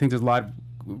adapt? I mean, I think there's a lot of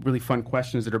really fun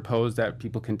questions that are posed that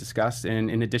people can discuss,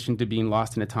 and in addition to being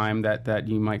lost in a time that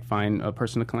you might find a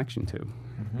personal connection to.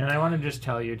 And I want to just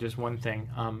tell you just one thing.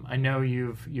 I know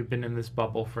you've been in this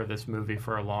bubble for this movie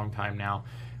for a long time now.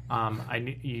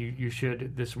 You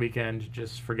should this weekend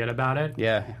just forget about it.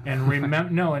 Yeah. And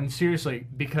remember, and seriously,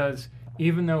 because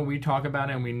even though we talk about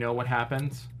it and we know what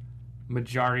happens,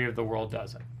 majority of the world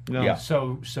doesn't. No. Yeah.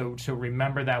 So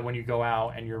remember that when you go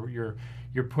out and you're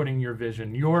putting your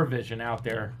vision out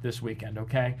there this weekend,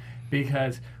 okay?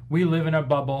 Because we live in a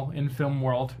bubble in film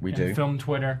world, we in do. Film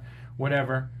Twitter,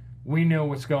 whatever. We know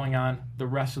what's going on. The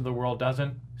rest of the world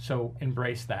doesn't. So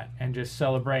embrace that and just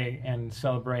celebrate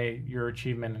your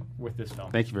achievement with this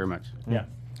film. Thank you very much. Yeah.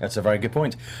 That's a very good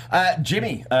point.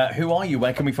 Jimmy, who are you?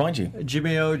 Where can we find you?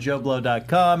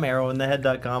 JimmyOJoBlo.com,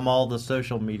 ArrowInTheHead.com, all the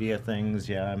social media things.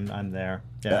 Yeah, I'm there.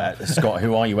 Yeah. Scott,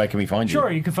 who are you? Where can we find you?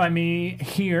 Sure, you can find me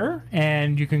here,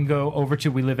 and you can go over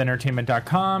to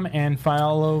WeLiveEntertainment.com and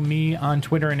follow me on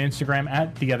Twitter and Instagram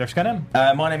at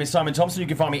TheOtherScottM. My name is Simon Thompson. You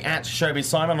can find me at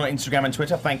ShowbizSimon on Instagram and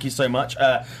Twitter. Thank you so much.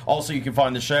 Also, you can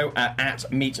find the show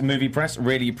at Meet Movie Press.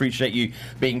 Really appreciate you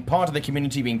being part of the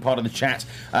community, being part of the chat.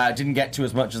 Didn't get to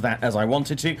as much as that as I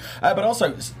wanted to. But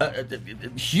also,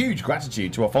 huge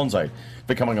gratitude to Alfonso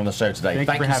for coming on the show today.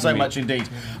 Thank you so much indeed.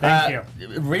 Thank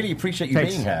you. Really appreciate you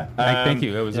being here. Thank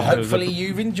you. Hopefully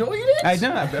you've enjoyed it. I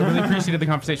know. I really appreciated the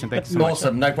conversation. Thank you so much.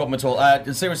 Awesome. No problem at all.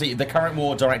 Seriously, The Current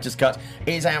War Director's Cut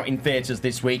is out in theatres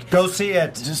this week. Go see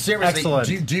it. Seriously,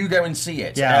 Excellent. do go and see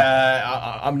it.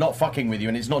 Yeah. I'm not fucking with you,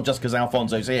 and it's not just because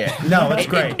Alfonso's here. No, it's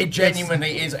great. It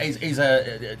genuinely is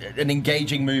an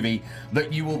engaging movie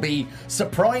that you will be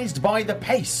surprised by the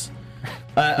pace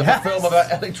of a film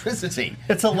about electricity.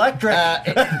 It's electric.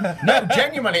 No,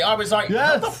 genuinely, I was like,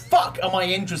 Yes. how the fuck am I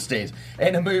interested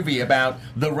in a movie about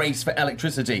the race for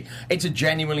electricity? It's a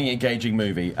genuinely engaging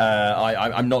movie.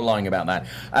 I'm not lying about that.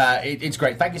 It's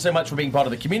great. Thank you so much for being part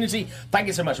of the community. Thank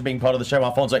you so much for being part of the show,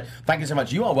 Alfonso. Thank you so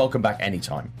much. You are welcome back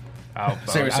anytime.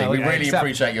 Seriously, we really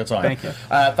appreciate your time. Thank you.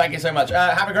 Thank you so much.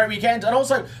 Have a great weekend. And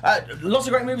also, lots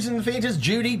of great movies in the theatres.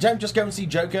 Judy, don't just go and see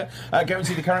Joker. Go and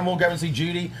see The Current War. Go and see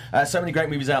Judy. So many great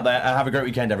movies out there. Have a great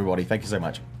weekend, everybody. Thank you so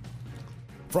much.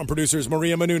 From producers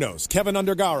Maria Menounos, Kevin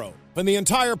Undergaro, and the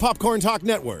entire Popcorn Talk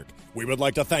Network, we would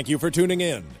like to thank you for tuning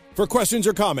in. For questions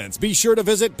or comments, be sure to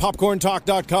visit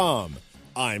popcorntalk.com.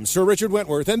 I'm Sir Richard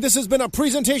Wentworth, and this has been a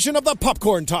presentation of the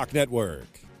Popcorn Talk Network.